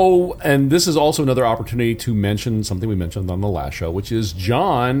 So, and this is also another opportunity to mention something we mentioned on the last show, which is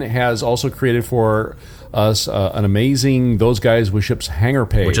John has also created for us an amazing Those Guys with Ships hangar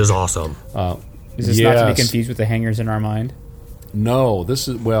page. Which is awesome. Is this not to be Yes. confused with the hangars in our mind? No, this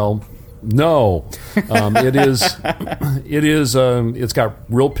is no. It is. It is. It's got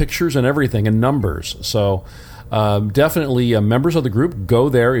real pictures and everything and numbers. So definitely, members of the group, go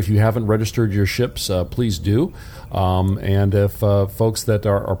there. If you haven't registered your ships, please do. And if folks that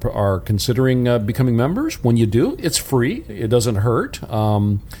are considering becoming members, when you do, it's free. It doesn't hurt.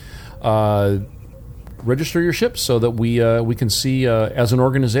 Register your ships so that we can see as an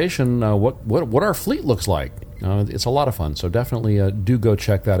organization what our fleet looks like. It's a lot of fun, so definitely do go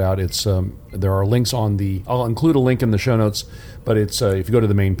check that out. It's there are links on the. I'll include a link in the show notes, but it's if you go to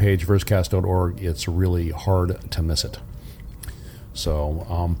the main page verscast.org, it's really hard to miss it.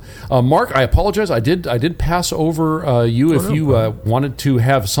 So, Mark, I apologize. I did pass over you if you wanted to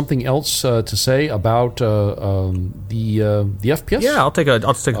have something else to say about the FPS. Yeah, I'll take a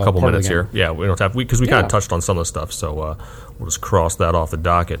couple part of minutes the here. game. Yeah, we don't have because we kind Yeah. of touched on some of the stuff, so we'll just cross that off the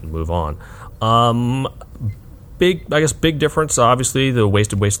docket and move on. Big difference. Obviously, the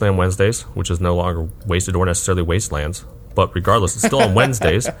Wasted Wasteland Wednesdays, which is no longer wasted or necessarily wastelands, but regardless, it's still on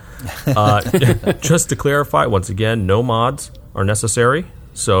Wednesdays. Just to clarify, once again, no mods are necessary.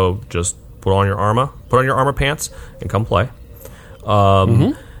 So just put on your armor pants, and come play.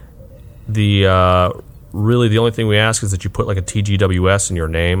 Really, the only thing we ask is that you put like a TGWS in your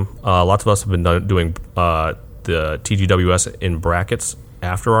name. Lots of us have been doing the TGWS in brackets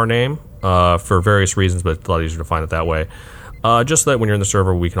after our name for various reasons, but it's a lot easier to find it that way. Just so that when you're in the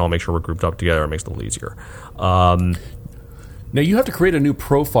server, we can all make sure we're grouped up together. It makes it a little easier. Now you have to create a new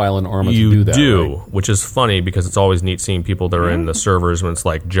profile in Arma You to do that. do, Right? which is funny because it's always neat seeing people that are in the servers when it's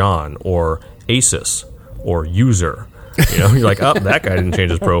like John or Asus or User. You know, you're like, oh, that guy didn't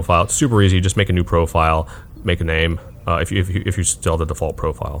change his profile. It's super easy. Just make a new profile, make a name. If you still have the default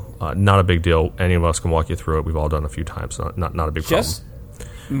profile, not a big deal. Any of us can walk you through it. We've all done it a few times. Not a big problem. Just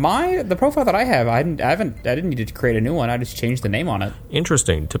the profile that I have, I didn't need to create a new one. I just changed the name on it.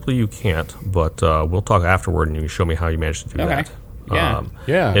 Interesting. Typically you can't, but we'll talk afterward and you can show me how you managed to do Okay. that. Yeah.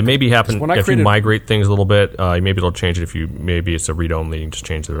 Yeah. It may be happen When I if you created- migrate things a little bit. Maybe it'll change it if you maybe it's a read only. You can just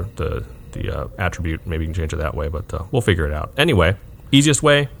change the attribute. Maybe you can change it that way, but we'll figure it out. Anyway, easiest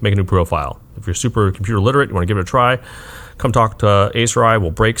way: make a new profile. If you're super computer literate, you want to give it a try. Come talk to Ace or I.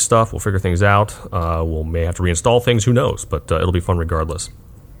 We'll break stuff. We'll figure things out. We'll may have to reinstall things. Who knows? But it'll be fun regardless.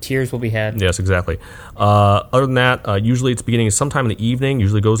 Tiers will be had. Yes, exactly. Other than that, usually it's beginning sometime in the evening.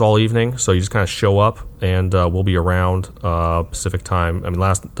 Usually goes all evening, so you just kind of show up, and we'll be around Pacific time. I mean,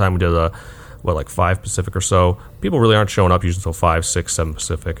 last time we did like 5 Pacific or so. People really aren't showing up usually until 5, 6, 7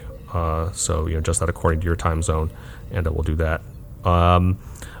 Pacific. So just that according to your time zone, and we'll do that. Other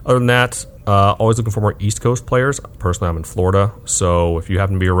than that, always looking for more East Coast players. Personally, I'm in Florida, so if you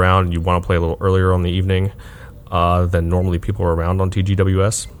happen to be around and you want to play a little earlier on the evening than normally people are around on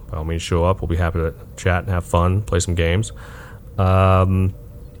TGWS, by all means show up. We'll be happy to chat and have fun, play some games.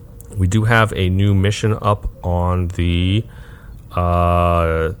 We do have a new mission up on the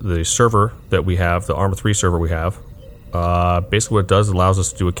server that we have, the Arma 3 server we have. Basically what it does, it allows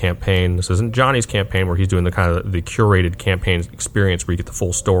us to do a campaign. This isn't Johnny's campaign where he's doing the kind of the curated campaign experience where you get the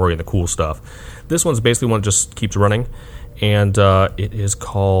full story and the cool stuff. This one's basically one that just keeps running, and it is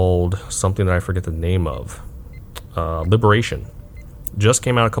called something that I forget the name of. Liberation. Just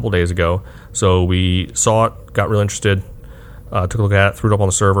came out a couple days ago, so we saw it, got real interested, took a look at it, threw it up on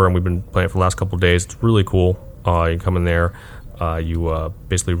the server, and we've been playing it for the last couple of days. It's really cool. You can come in there. You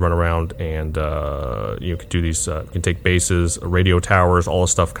basically run around and you can do these. You can take bases, radio towers, all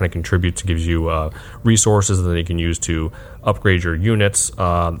this stuff kind of contributes. Gives you resources that you can use to upgrade your units,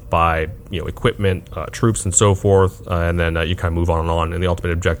 buy equipment, troops, and so forth. And then you kind of move on and on. And the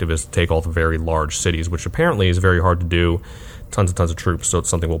ultimate objective is to take all the very large cities, which apparently is very hard to do. Tons and tons of troops, so it's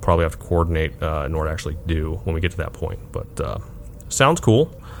something we'll probably have to coordinate in order to actually do when we get to that point. But sounds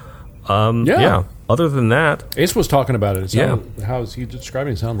cool. Yeah. Other than that, Ace was talking about it. How's he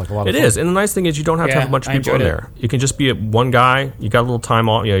describing it? Sounded like a lot of it fun. is. And the nice thing is you don't have to have a bunch of I people in enjoyed it. there. You can just be one guy. You got a little time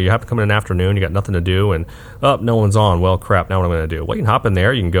on. You have to come in an afternoon. You got nothing to do, and no one's on. Well, crap. Now what am I going to do? Well, you can hop in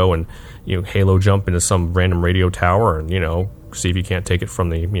there. You can go and Halo jump into some random radio tower, and see if you can't take it from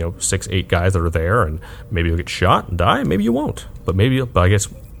the 6-8 guys that are there, and maybe you'll get shot and die. Maybe you won't, but I guess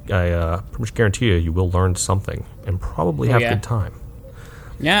I pretty much guarantee you will learn something and probably have a good time.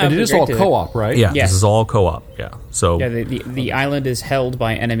 Yeah, And it'll it be is great all to- co-op, right? Yeah, Yes. this is all co-op. Yeah, so Yeah, the island is held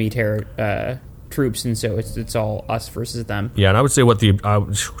by enemy troops, and so it's all us versus them. yeah, and I would say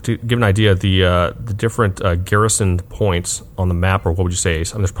to give an idea, the different garrisoned points on the map, or what would you say?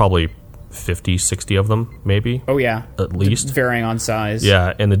 Ace? I mean, there's probably 50, 60 of them, maybe. Oh, yeah. At least. Varying on size.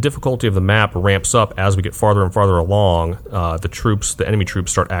 Yeah, and the difficulty of the map ramps up as we get farther and farther along. The enemy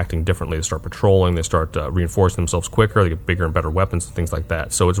troops start acting differently. They start patrolling, they start reinforcing themselves quicker, they get bigger and better weapons and things like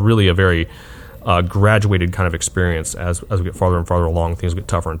that. So it's really a very graduated kind of experience as we get farther and farther along. Things get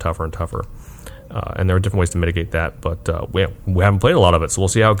tougher and tougher and tougher. And there are different ways to mitigate that, but we haven't played a lot of it, so we'll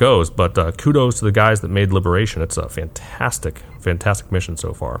see how it goes. But kudos to the guys that made Liberation. It's a fantastic, fantastic mission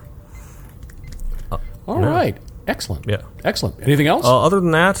so far. All right. Excellent. Yeah. Excellent. Anything else? Other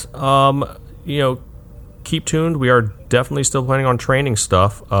than that, keep tuned. We are definitely still planning on training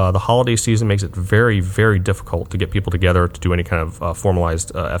stuff. The holiday season makes it very, very difficult to get people together to do any kind of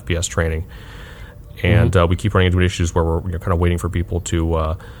formalized FPS training. And we keep running into issues where we're kind of waiting for people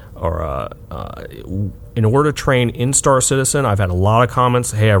to... in order to train in Star Citizen, I've had a lot of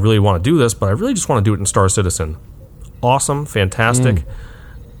comments, hey, I really want to do this, but I really just want to do it in Star Citizen. Awesome, fantastic.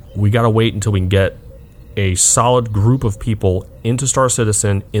 We got to wait until we can get a solid group of people into Star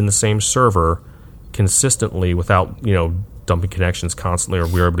Citizen in the same server consistently without, dumping connections constantly, or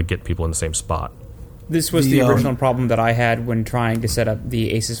we're able to get people in the same spot. This was the original problem that I had when trying to set up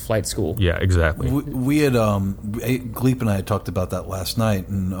the Aces Flight School. Yeah, exactly. We had Gleep and I had talked about that last night,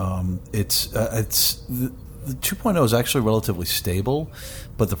 and it's the 2.0 is actually relatively stable,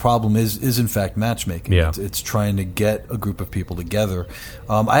 but the problem is in fact matchmaking. Yeah. It's trying to get a group of people together.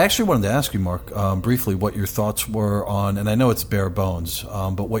 I actually wanted to ask you, Mark, briefly what your thoughts were on, and I know it's bare bones,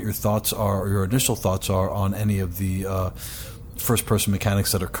 but what your thoughts are, or your initial thoughts are on any of the first-person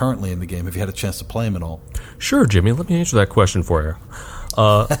mechanics that are currently in the game. Have you had a chance to play them at all? Sure, Jimmy. Let me answer that question for you.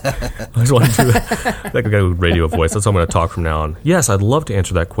 I just want to do that. I got a radio voice. That's how I'm going to talk from now on. Yes, I'd love to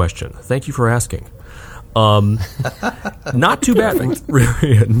answer that question. Thank you for asking. Not too bad.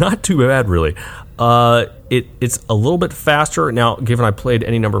 Not too bad, really. It's a little bit faster. Now, given I played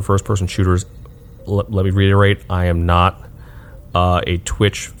any number of first-person shooters, let me reiterate, I am not a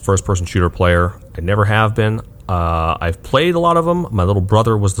Twitch first-person shooter player. I never have been. I've played a lot of them. My little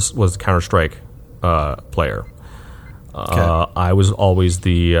brother was the Counter-Strike player. Okay. I was always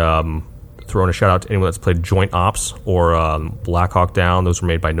the throwing a shout out to anyone that's played Joint Ops or Black Hawk Down. Those were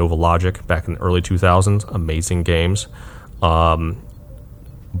made by Nova Logic back in the early 2000s. Amazing games.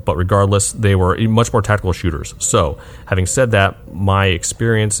 But regardless, they were much more tactical shooters. So, having said that, my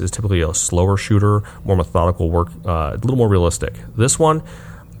experience is typically a slower shooter, more methodical work, a little more realistic. This one,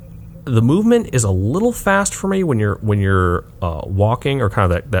 the movement is a little fast for me when you're walking, or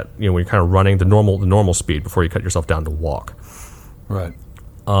kind of that when you're kind of running the normal speed before you cut yourself down to walk. Right.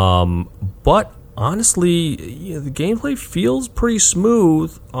 But honestly, the gameplay feels pretty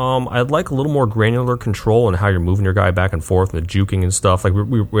smooth. I'd like a little more granular control in how you're moving your guy back and forth and the juking and stuff. Like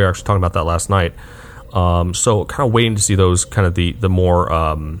we were actually talking about that last night. So kind of waiting to see those kind of the more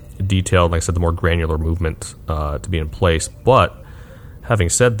detailed, like I said, the more granular movement to be in place. But having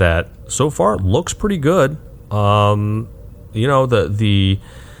said that, so far it looks pretty good. The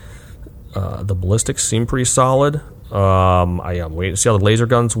ballistics seem pretty solid. I am waiting to see how the laser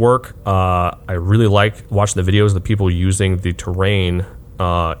guns work. I really like watching the videos of the people using the terrain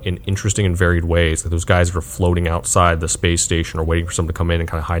in interesting and varied ways. Like those guys that are floating outside the space station or waiting for someone to come in and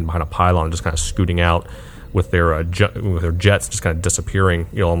kind of hiding behind a pylon and just kind of scooting out with their jets just kind of disappearing,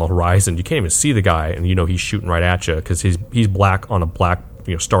 on the horizon. You can't even see the guy, and he's shooting right at you because he's black on a black,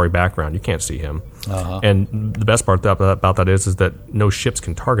 starry background. You can't see him. Uh-huh. And the best part about that is that no ships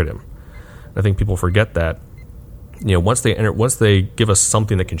can target him. I think people forget that. Once they give us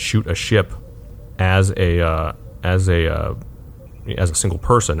something that can shoot a ship as a single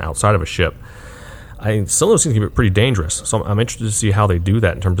person outside of a ship, I think some of those things can be pretty dangerous. So I'm interested to see how they do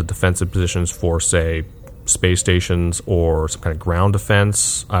that in terms of defensive positions for, say, space stations or some kind of ground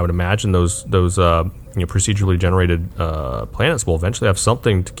defense. I would imagine those procedurally generated planets will eventually have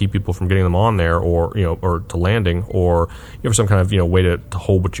something to keep people from getting them on there, or to landing, or for some kind of way to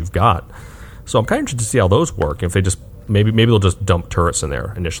hold what you've got. So I'm kind of interested to see how those work. If they just maybe they'll just dump turrets in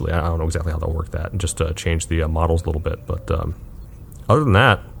there initially. I don't know exactly how they'll work that, and just change the models a little bit. But other than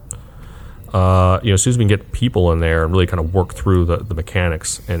that, as soon as we can get people in there and really kind of work through the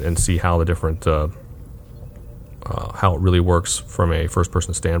mechanics and see how the different how it really works from a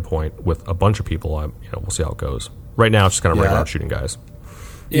first-person standpoint with a bunch of people, we'll see how it goes. Right now, it's just kind of right around shooting guys.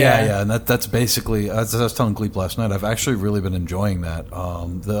 Yeah, and that's basically, as I was telling Gleep last night, I've actually really been enjoying that.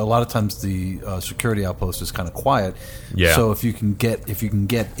 A lot of times the security outpost is kind of quiet, so if you can get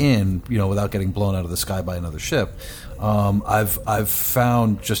in, without getting blown out of the sky by another ship, I've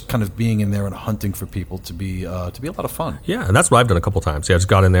found just kind of being in there and hunting for people to be a lot of fun. Yeah, and that's what I've done a couple times. Yeah, I just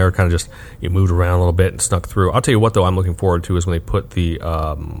got in there, kind of just moved around a little bit and snuck through. I'll tell you what, though, I'm looking forward to is when they put the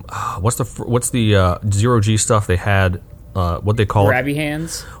what's the zero G stuff they had. What they call grabby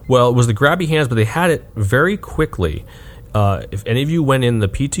hands. Well, it was the grabby hands, but they had it very quickly. If any of you went in the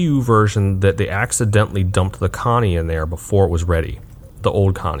PTU version, that they accidentally dumped the Connie in there before it was ready, the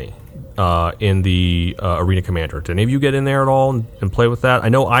old Connie, in the Arena Commander. Did any of you get in there at all and play with that? I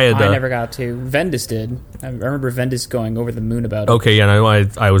know I had. I never got to. Vendus did. I remember Vendus going over the moon about it. Okay, yeah,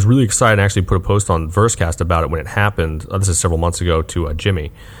 and I was really excited and actually put a post on Versecast about it when it happened. This is several months ago to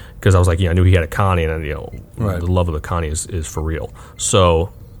Jimmy. Because I was like, I knew he had a Connie, and the love of the Connie is for real.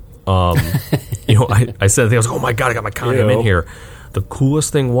 So, I said, I was like, oh my god, I got my Connie, I'm in here. The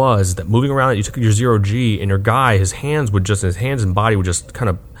coolest thing was that moving around, you took your zero G, and your guy, his hands and body would just kind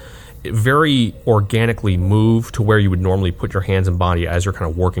of very organically move to where you would normally put your hands and body as you're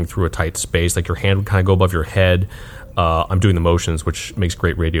kind of working through a tight space. Like your hand would kind of go above your head. I'm doing the motions, which makes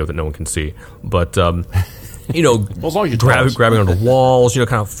great radio that no one can see, but. Grabbing onto walls,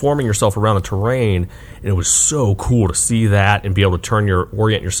 kind of forming yourself around the terrain, and it was so cool to see that and be able to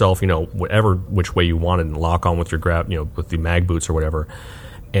orient yourself, whatever which way you wanted and lock on with your grab, with the mag boots or whatever,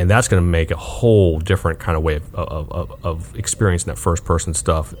 and that's going to make a whole different kind of way of experiencing that first person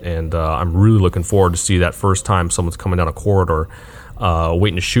stuff, and I'm really looking forward to see that first time someone's coming down a corridor,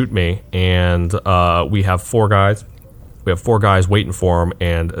 waiting to shoot me, and we have four guys. We have four guys waiting for him,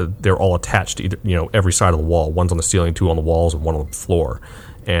 and they're all attached to every side of the wall. One's on the ceiling, two on the walls, and one on the floor.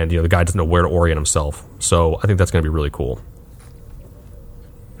 And the guy doesn't know where to orient himself. So I think that's going to be really cool.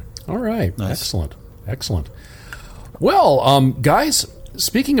 All right, nice. Excellent. Well, guys,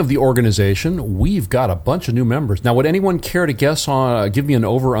 speaking of the organization, we've got a bunch of new members. Now, would anyone care to guess give me an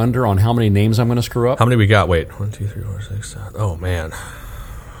over/under on how many names I'm going to screw up? How many we got? Wait, 1, 2, 3, 4, 6, 7. Oh man,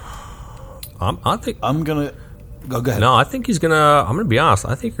 I think I'm gonna. Go ahead. No, I think he's gonna. I'm gonna be honest.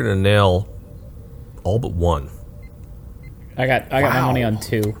 I think you're gonna nail all but one. I got my money on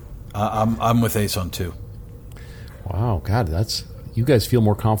 2. I'm with Ace on 2. Wow, God, you guys feel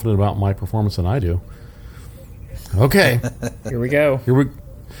more confident about my performance than I do. Okay, here we go.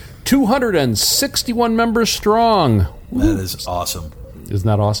 261 members strong. That is awesome. Isn't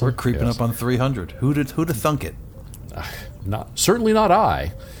that awesome? We're creeping up on 300. Who'd have thunk it? Certainly not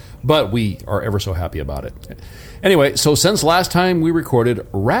I. But we are ever so happy about it. Anyway, so since last time we recorded,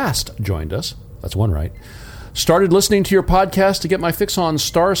 Rast joined us. That's one right. Started listening to your podcast to get my fix on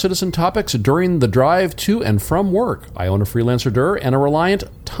Star Citizen topics during the drive to and from work. I own a Freelancer Dur and a Reliant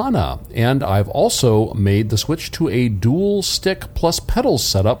Tana, and I've also made the switch to a dual stick plus pedals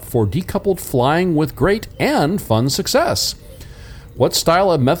setup for decoupled flying with great and fun success. What style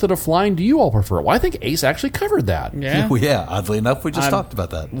of method of flying do you all prefer? Well, I think Ace actually covered that. Yeah. Well, yeah, oddly enough, we just talked about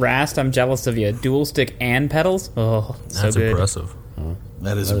that. Rast, I'm jealous of you. Dual stick and pedals? Oh, so that's good. Impressive.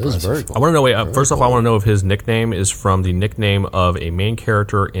 That is impressive. Very cool. I want to know, first off, I want to know if his nickname is from the nickname of a main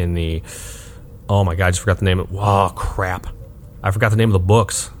character in the... Oh my god, I just forgot the name. Oh, crap. I forgot the name of the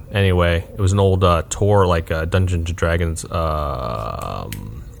books. Anyway, it was an old Tor, like Dungeons & Dragons.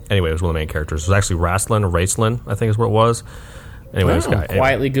 Anyway, it was one of the main characters. It was actually Rastlin or Racelin, I think is what it was. Anyway, this guy.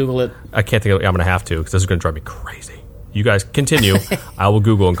 Quietly Google it. I can't think of it. I'm going to have to because this is going to drive me crazy. You guys continue. I will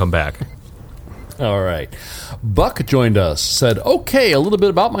Google and come back. All right. Buck joined us, said, okay, a little bit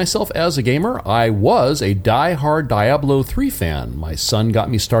about myself as a gamer. I was a die-hard Diablo 3 fan. My son got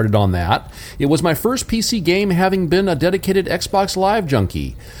me started on that. It was my first PC game, having been a dedicated Xbox Live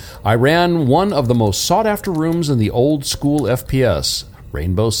junkie. I ran one of the most sought-after rooms in the old-school FPS,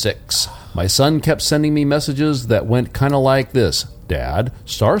 Rainbow Six. My son kept sending me messages that went kind of like this. Dad,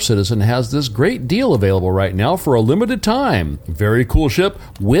 Star Citizen has this great deal available right now for a limited time. Very cool ship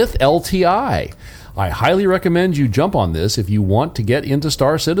with LTI. I highly recommend you jump on this if you want to get into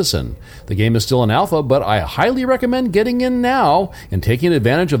Star Citizen. The game is still in alpha, but I highly recommend getting in now and taking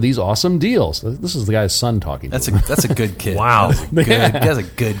advantage of these awesome deals. This is the guy's son talking. That's a good kid. Wow. That's a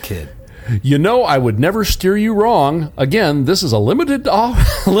good kid. You know, I would never steer you wrong. Again, this is a limited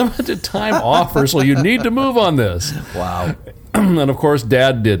time offer, so you need to move on this. Wow. And of course,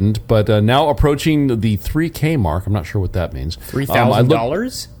 Dad didn't. But now approaching the 3K mark. I'm not sure what that means.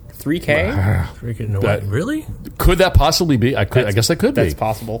 $3,000? 3K? Really? Could that possibly be? I guess that could be. That's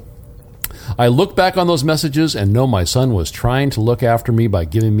possible. I look back on those messages and know my son was trying to look after me by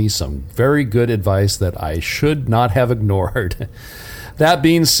giving me some very good advice that I should not have ignored. That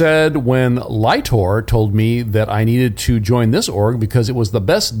being said, when Lightor told me that I needed to join this org because it was the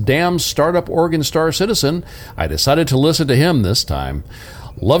best damn startup org in Star Citizen, I decided to listen to him this time.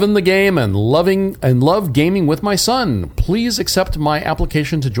 Loving the game and love gaming with my son. Please accept my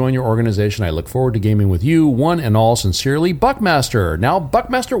application to join your organization. I look forward to gaming with you. One and all, sincerely, Buckmaster. Now,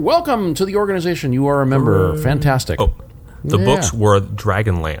 Buckmaster, welcome to the organization. You are a member. Fantastic. Oh, the books were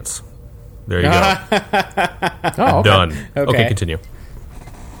Dragonlance. There you go. Oh, okay. Done. Okay, continue.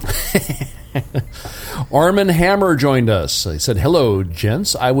 Armin Hammer joined us. He said, hello,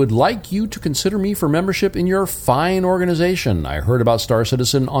 gents. I would like you to consider me for membership in your fine organization. I heard about Star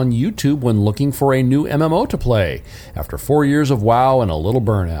Citizen on YouTube when looking for a new MMO to play after 4 years of WoW and a little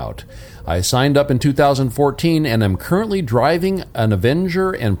burnout. I signed up in 2014 and am currently driving an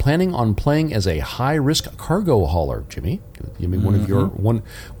Avenger and planning on playing as a high-risk cargo hauler. Jimmy, give me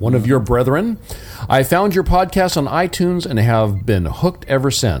one of your brethren. I found your podcast on iTunes and have been hooked ever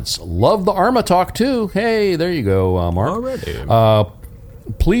since. Love the Arma Talk too. Hey, there you go, Mark. Already.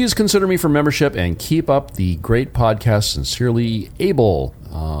 Please consider me for membership and keep up the great podcast. Sincerely, Abel.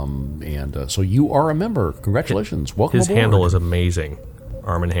 So you are a member. Congratulations. Welcome His aboard. handle is amazing.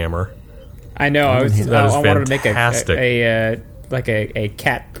 Arm and Hammer. I know. I wanted to make fantastic. a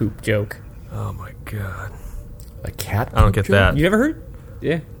cat poop joke. Oh my god. A cat. I don't get joke? that. You never heard?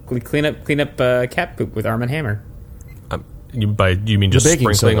 Yeah, clean up cat poop with Arm and Hammer. You mean just baking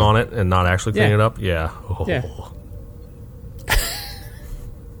sprinkling soda. on it and not actually cleaning it up? Yeah. Oh. Yeah.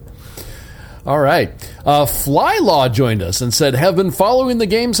 All right. Flylaw joined us and said, have been following the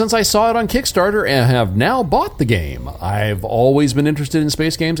game since I saw it on Kickstarter and have now bought the game. I've always been interested in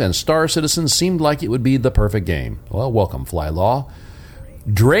space games, and Star Citizen seemed like it would be the perfect game. Well, welcome, Flylaw.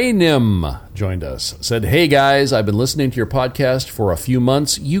 Draynim joined us, said, hey guys, I've been listening to your podcast for a few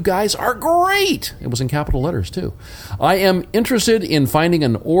months. You guys are great. It was in capital letters too. I am interested in finding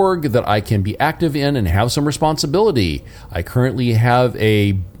an org that I can be active in and have some responsibility. I currently have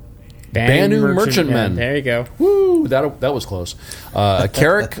a Banu Merchantman. There you go. Woo, that was close. A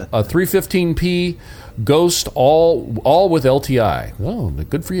Carrack, a 315p, Ghost, all with LTI. Oh,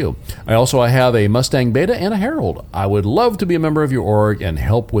 good for you. I have a Mustang Beta and a Herald. I would love to be a member of your org and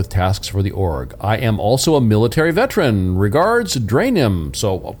help with tasks for the org. I am also a military veteran. Regards, Drainim.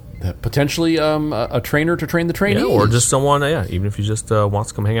 So potentially a trainer to train the trainees. Yeah, or just someone, even if you just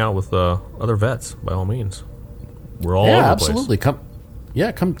wants to come hang out with other vets, by all means. We're all over the place. Absolutely.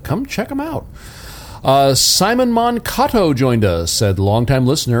 Come check them out. Simon Moncato joined us, said longtime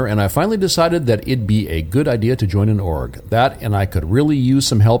listener, and I finally decided that it'd be a good idea to join an org. That, and I could really use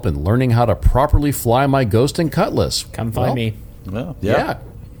some help in learning how to properly fly my Ghost and Cutlass. Come find me. Yeah.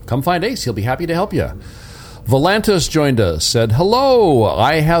 Come find Ace. He'll be happy to help you. Volantis joined us, said, hello,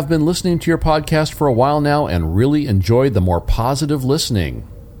 I have been listening to your podcast for a while now and really enjoyed the more positive listening.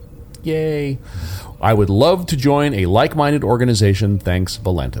 Yay. I would love to join a like-minded organization. Thanks,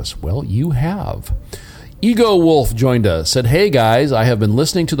 Volantis. Well, you have. Ego Wolf joined us, said, hey guys, I have been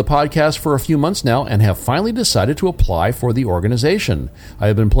listening to the podcast for a few months now and have finally decided to apply for the organization. I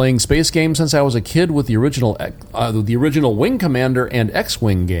have been playing space games since I was a kid with the original Wing Commander and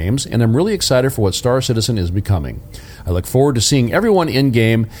X-Wing games, and I'm really excited for what Star Citizen is becoming. I look forward to seeing everyone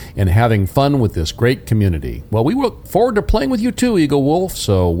in-game and having fun with this great community. Well, we look forward to playing with you too, Ego Wolf,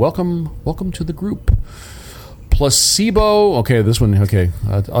 so welcome to the group. Placebo, okay, this one, okay.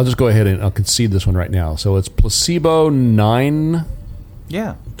 I'll just go ahead and I'll concede this one right now. So it's Placebo 9.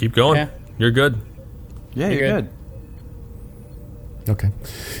 Yeah. Keep going. Yeah. You're good. Yeah, you're good. Okay.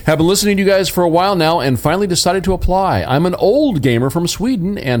 Have been listening to you guys for a while now and finally decided to apply. I'm an old gamer from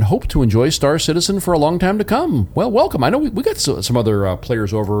Sweden and hope to enjoy Star Citizen for a long time to come. Well, welcome. I know we got some other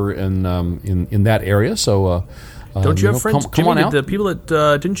players over in that area, so... Don't you have friends? Come Jimmy, on out. The people that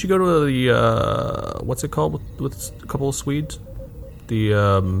didn't you go to the what's it called with a couple of Swedes?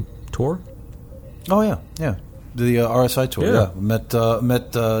 The tour. Oh yeah. The RSI tour. Yeah. Met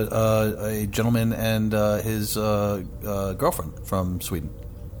a gentleman and his girlfriend from Sweden.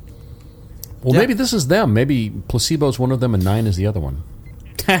 Well, maybe this is them. Maybe Placebo's one of them and 9 is the other one.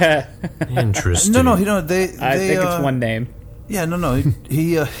 Interesting. No, I think it's one name. Yeah, no.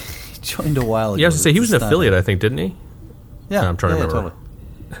 He joined a while ago. Yeah, I was to say he was an affiliate, I think, didn't he? Yeah, I'm trying to remember. Totally.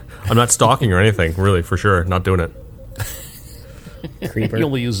 I'm not stalking or anything, really, for sure. Not doing it. Creeper. He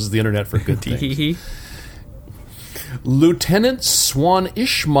only uses the internet for good things. Tee-hee-hee. Lieutenant Swan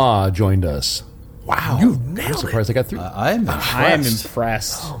Ishma joined us. Wow. I'm surprised I got through. I'm impressed. I am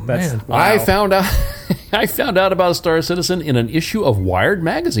impressed. man. Wow. I found out about Star Citizen in an issue of Wired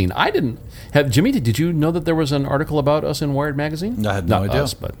magazine. I didn't have Jimmy. Did you know that there was an article about us in Wired magazine? I had no Not idea.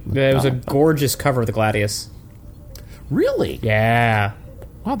 us, but It was a gorgeous cover of the Gladius. Really? Yeah.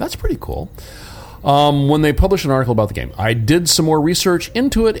 Wow, that's pretty cool. When they published an article about the game, I did some more research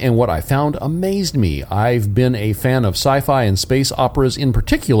into it, and what I found amazed me. I've been a fan of sci-fi and space operas in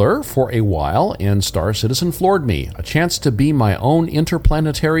particular for a while, and Star Citizen floored me. A chance to be my own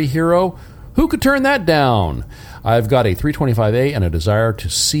interplanetary hero? Who could turn that down? I've got a 325A and a desire to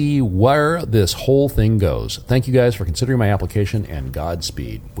see where this whole thing goes. Thank you guys for considering my application, and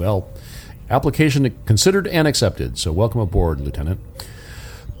Godspeed. Well, application considered and accepted, so welcome aboard, Lieutenant.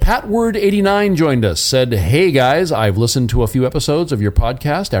 Patword89 joined us, said, "Hey guys, I've listened to a few episodes of your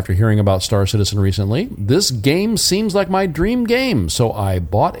podcast after hearing about Star Citizen recently. This game seems like my dream game, so I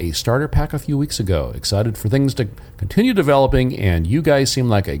bought a starter pack a few weeks ago. Excited for things to continue developing, and you guys seem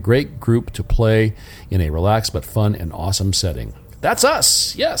like a great group to play in a relaxed but fun and awesome setting." That's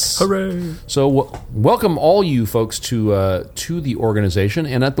us, yes. Hooray! So welcome all you folks to the organization,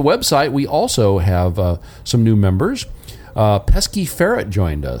 and at the website we also have some new members. Pesky Ferret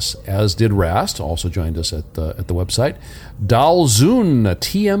joined us, as did Rast, also joined us at the website. Dalzoon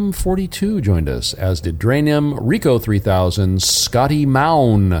TM42 joined us, as did Drainim, Rico 3000, Scotty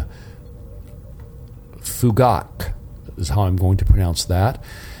Moun, Fugak is how I'm going to pronounce that,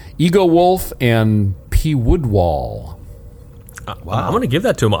 Ego Wolf, and P. Woodwall. Wow. I'm going to give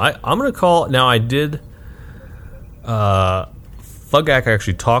that to him. I'm going to call... Now, I did... Fugak I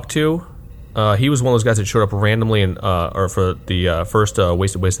actually talked to. He was one of those guys that showed up randomly or for the first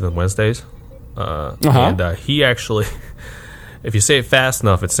Wasted on Wednesdays. And he actually... If you say it fast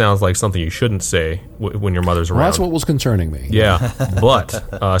enough, it sounds like something you shouldn't say when your mother's around. Well, that's what was concerning me. Yeah, but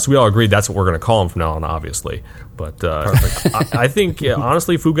so we all agreed that's what we're going to call him from now on, obviously. But perfect. I think,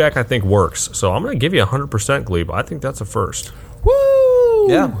 honestly, Fugak I think works. So I'm going to give you 100%, Glebe. I think that's a first.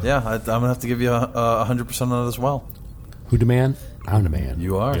 Woo! Yeah. I'm going to have to give you 100% on it as well. Who demand? I'm the man.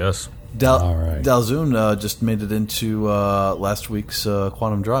 You are. Yes. All right. Dalzoon just made it into last week's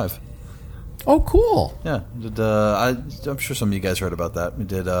Quantum Drive. Oh, cool. Yeah, I'm sure some of you guys heard about that. We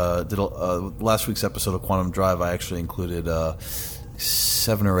did last week's episode of Quantum Drive. I actually included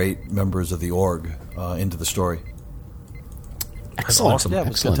 7 or 8 members of the org into the story. Excellent. Awesome. Yeah, it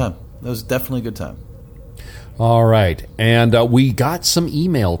was a good time. It was definitely a good time. All right. And we got some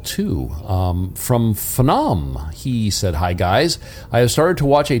email, too, from Phenom. He said, "Hi, guys. I have started to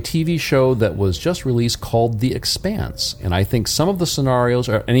watch a TV show that was just released called The Expanse, and I think some of the scenarios...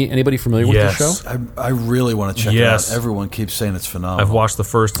 Are anybody familiar with the show? I really want to check it out. Everyone keeps saying it's phenomenal. I've watched the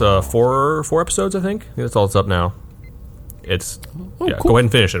first 4 episodes, I think. That's all it's up now. It's... cool. Go ahead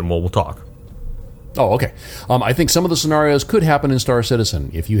and finish it, and we'll talk. Oh, okay. I think some of the scenarios could happen in Star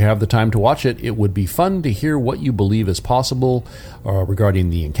Citizen. If you have the time to watch it, it would be fun to hear what you believe is possible regarding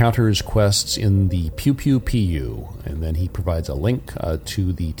the encounters, quests in the Pew Pew PU. And then he provides a link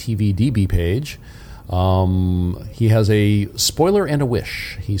to the TVDB page. He has a spoiler and a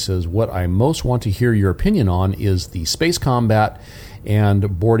wish. He says, "What I most want to hear your opinion on is the space combat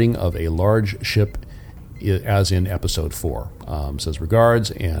and boarding of a large ship, as in Episode 4. Says, regards,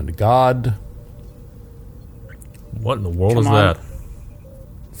 and God..." What in the world Come is on. that?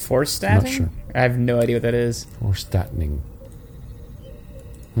 Force I'm not stabbing? sure. I have no idea what that is. Or statning.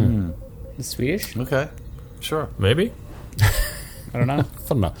 The Swedish? Okay, sure. Maybe? I don't know.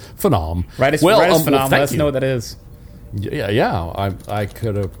 Phenom. Write us well, Phenom. thank Let us you. know what that is. Yeah. I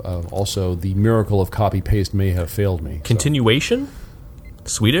could have also the miracle of copy paste may have failed me. Continuation?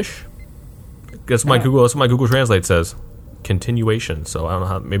 Swedish? That's my Google. That's what my Google Translate says. Continuation. So I don't know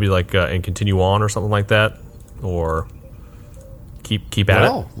how. Maybe like and continue on or something like that, or keep at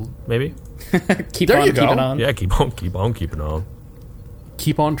it. Maybe. Keep There on you go. keeping on. Yeah, keep on keeping on.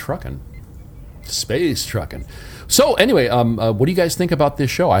 Keep on trucking. Space trucking. So anyway, what do you guys think about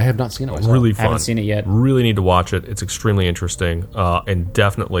this show? I have not seen it myself. Really fun. Haven't seen it yet. Really need to watch it. It's extremely interesting, and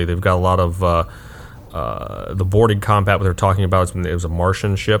definitely they've got a lot of the boarding combat. What they're talking about it was a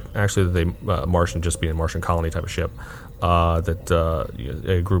Martian ship, actually. Martian just being a Martian colony type of ship that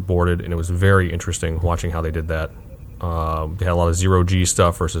a group boarded, and it was very interesting watching how they did that. They had a lot of zero-G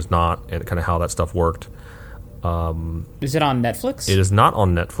stuff versus not, and kind of how that stuff worked. Is it on Netflix? It is not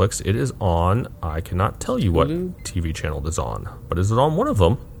on Netflix. It is on, I cannot tell you what Hulu? TV channel it is on, but is it on one of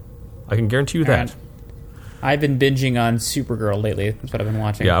them? I can guarantee you All that. right. I've been binging on Supergirl lately. That's what I've been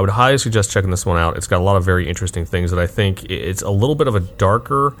watching. Yeah, I would highly suggest checking this one out. It's got a lot of very interesting things that I think it's a little bit of a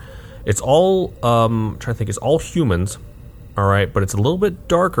darker. It's all I'm trying to think. It's all humans, all right, but it's a little bit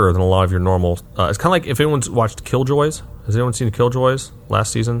darker than a lot of your normal. It's kind of like if anyone's watched Killjoys. Has anyone seen Killjoys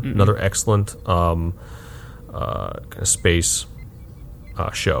last season? Mm-hmm. Another excellent kind of space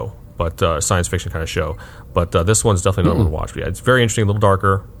show, but science fiction kind of show. But this one's definitely another one to watch. But yeah, it's very interesting, a little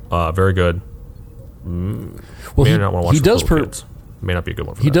darker, very good. Well, may not want to watch he with does little kids. May not be a good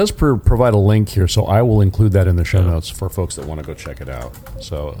one for He that. does provide a link here, so I will include that in the show notes for folks that want to go check it out.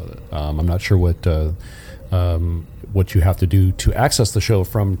 So I'm not sure what you have to do to access the show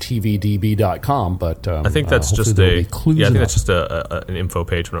from tvdb.com, but I think that's just hopefully there'll be clues I think enough. that's just an info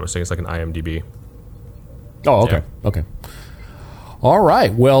page. When I was saying it's like an IMDb. Oh, okay, okay. All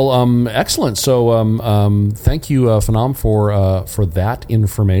right. Well, excellent. So, thank you, Phenom, for that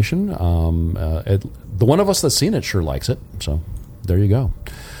information. The one of us that's seen it sure likes it. So, there you go.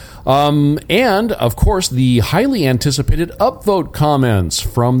 And of course, the highly anticipated upvote comments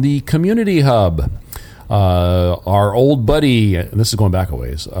from the Community Hub. Our old buddy, and this is going back a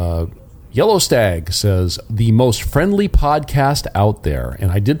ways. Yellow Stag says the most friendly podcast out there,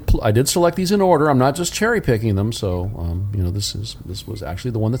 and I did select these in order. I'm not just cherry picking them, so this was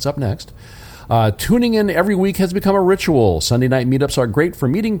actually the one that's up next. Tuning in every week has become a ritual. Sunday night meetups are great for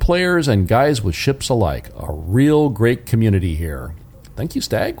meeting players and guys with ships alike. A real great community here. Thank you,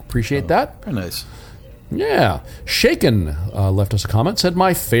 Stag. Appreciate that. Very nice. Yeah. Shaken left us a comment, said,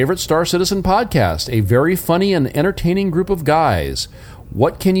 my favorite Star Citizen podcast, a very funny and entertaining group of guys.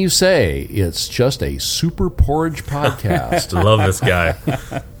 What can you say? It's just a super porridge podcast. Love this guy.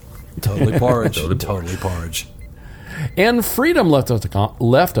 Totally porridge. Totally porridge. And Freedom left us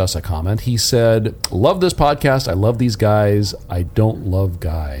a comment. He said, love this podcast. I love these guys. I don't love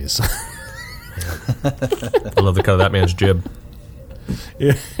guys. I love the cut of that man's jib.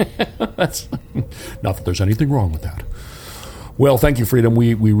 Yeah, that's not that there's anything wrong with that. Well, thank you, Freedom.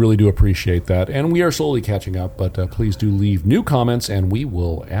 We really do appreciate that. And we are slowly catching up, but please do leave new comments, and we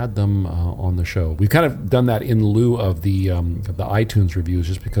will add them on the show. We've kind of done that in lieu of the iTunes reviews,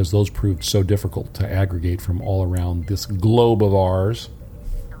 just because those proved so difficult to aggregate from all around this globe of ours.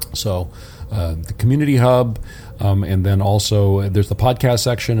 So the Community Hub, and then also there's the podcast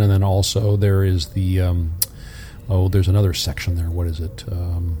section, and then also there is the... there's another section there. What is it?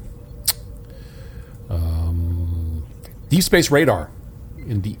 Deep Space Radar.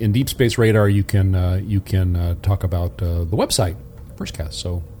 In Deep Space Radar, you can talk about the website, Firstcast.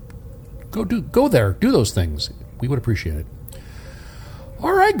 So go there, do those things. We would appreciate it.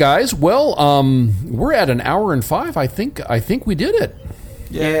 All right, guys. Well, we're at 1 hour and 5. I think we did it.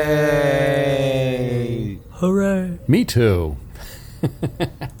 Yay! Hooray! Me too.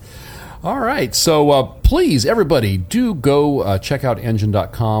 All right, so please, everybody, do go check out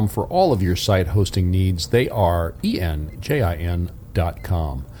engine.com for all of your site hosting needs. They are enjin.com.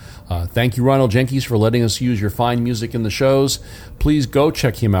 Thank you, Ronald Jenkins, for letting us use your fine music in the shows. Please go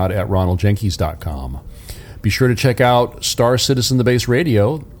check him out at ronaldjenkins.com. Be sure to check out Star Citizen The Base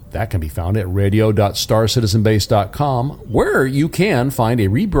Radio. That can be found at radio.starcitizenbase.com, where you can find a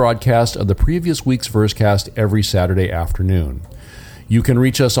rebroadcast of the previous week's Versecast every Saturday afternoon. You can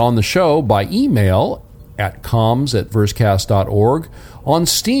reach us on the show by email at comms@versecast.org. On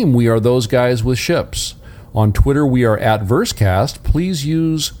Steam, we are Those Guys with Ships. On Twitter, we are at Versecast. Please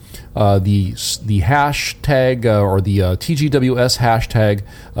use the hashtag or the TGWS hashtag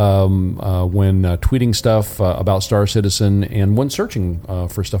when tweeting stuff about Star Citizen, and when searching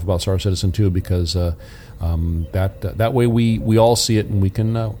for stuff about Star Citizen too, because that way we all see it and we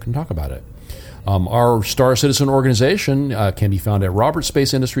can talk about it. Our Star Citizen organization can be found at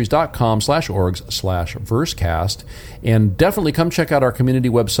robertspaceindustriescom/org/versecast. And definitely come check out our community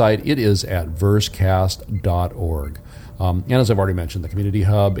website. It is at versecast.org. And as I've already mentioned, the Community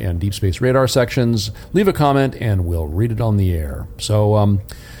Hub and Deep Space Radar sections. Leave a comment and we'll read it on the air. So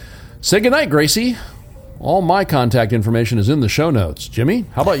say goodnight, Gracie. All my contact information is in the show notes. Jimmy,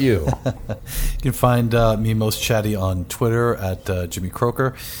 how about you? You can find me most chatty on Twitter at Jimmy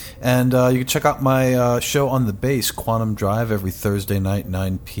Croker. And you can check out my show on the base, Quantum Drive, every Thursday night,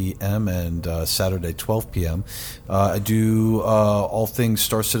 9 p.m. and Saturday, 12 p.m. I do all things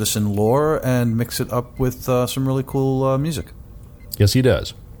Star Citizen lore and mix it up with some really cool music. Yes, he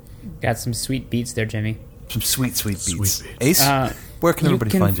does. Got some sweet beats there, Jimmy. Some sweet beats. Ace, where can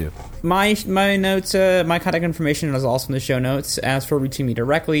everybody find you? My notes, my contact information is also in the show notes. As for reaching me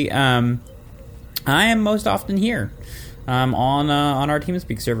directly, I am most often here on our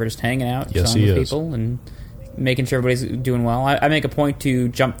TeamSpeak server, just hanging out, yes, chilling with people, and making sure everybody's doing well. I make a point to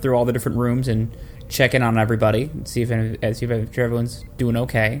jump through all the different rooms and check in on everybody, and see if everyone's doing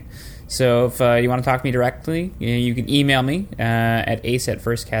okay. So if you want to talk to me directly, you can email me at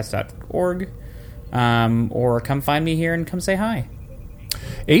ace@firstcast.org, or come find me here and come say hi.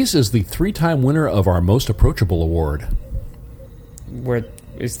 Ace is the 3-time winner of our Most Approachable Award. Where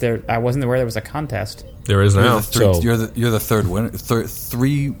is there? I wasn't aware there was a contest. There is now. You're the third winner.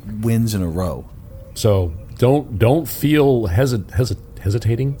 3 wins in a row. So don't feel hesitant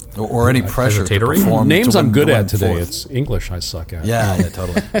hesitating. Or any pressure to hesitatory? perform. Names to I'm win- good to at win today. fourth. It's English I suck at. Yeah,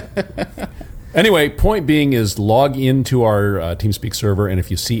 totally. Anyway, point being is log into our TeamSpeak server, and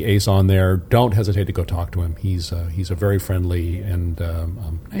if you see Ace on there, don't hesitate to go talk to him. He's a very friendly and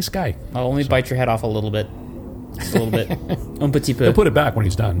nice guy. I'll only bite your head off a little bit. Just a little bit. Un petit peu. He'll put it back when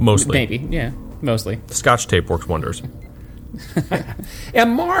he's done. Mostly. Maybe, yeah. Mostly. Scotch tape works wonders.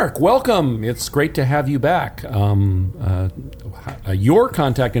 And Mark, welcome. It's great to have you back. Your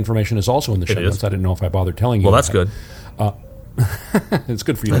contact information is also in the show It is. notes. I didn't know if I bothered telling you. Well, that's that. good. It's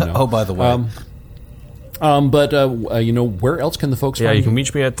good for you to know. Oh, by the way. Where else can the folks Yeah, find you can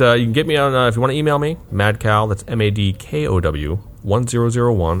reach me at, you can get me on, if you want to email me, madcow, that's MADKOW,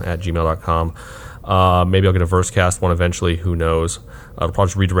 1001 at gmail.com. Maybe I'll get a Versecast one eventually, who knows. I'll probably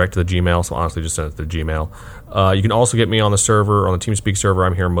just redirect to the Gmail, so honestly just send it to the Gmail. You can also get me on the server, on the TeamSpeak server.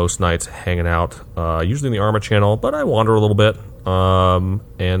 I'm here most nights hanging out, usually in the Arma channel, but I wander a little bit.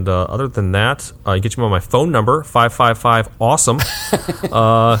 Other than that, you get me on my phone number, 555-AWESOME.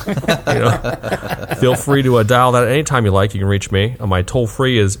 Feel free to dial that at any time you like. You can reach me. My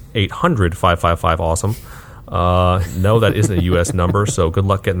toll-free is 800-555-AWESOME. No, that isn't a U.S. number, so good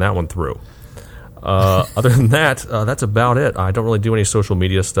luck getting that one through. Other than that, that's about it. I don't really do any social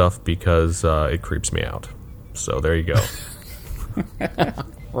media stuff because it creeps me out. So there you go.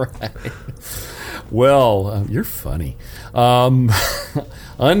 Right. Well, you're funny.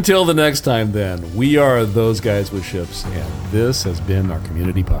 Until the next time, then, we are Those Guys with Ships, and this has been our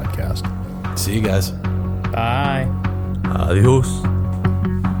community podcast. See you guys. Bye. Adios.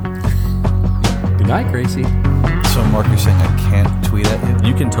 Good night, Gracie. So, Mark, you're saying I can't tweet at you?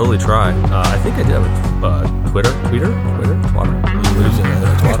 You can totally try. I think I did have a Twitter.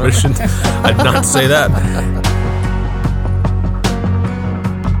 I did not say that.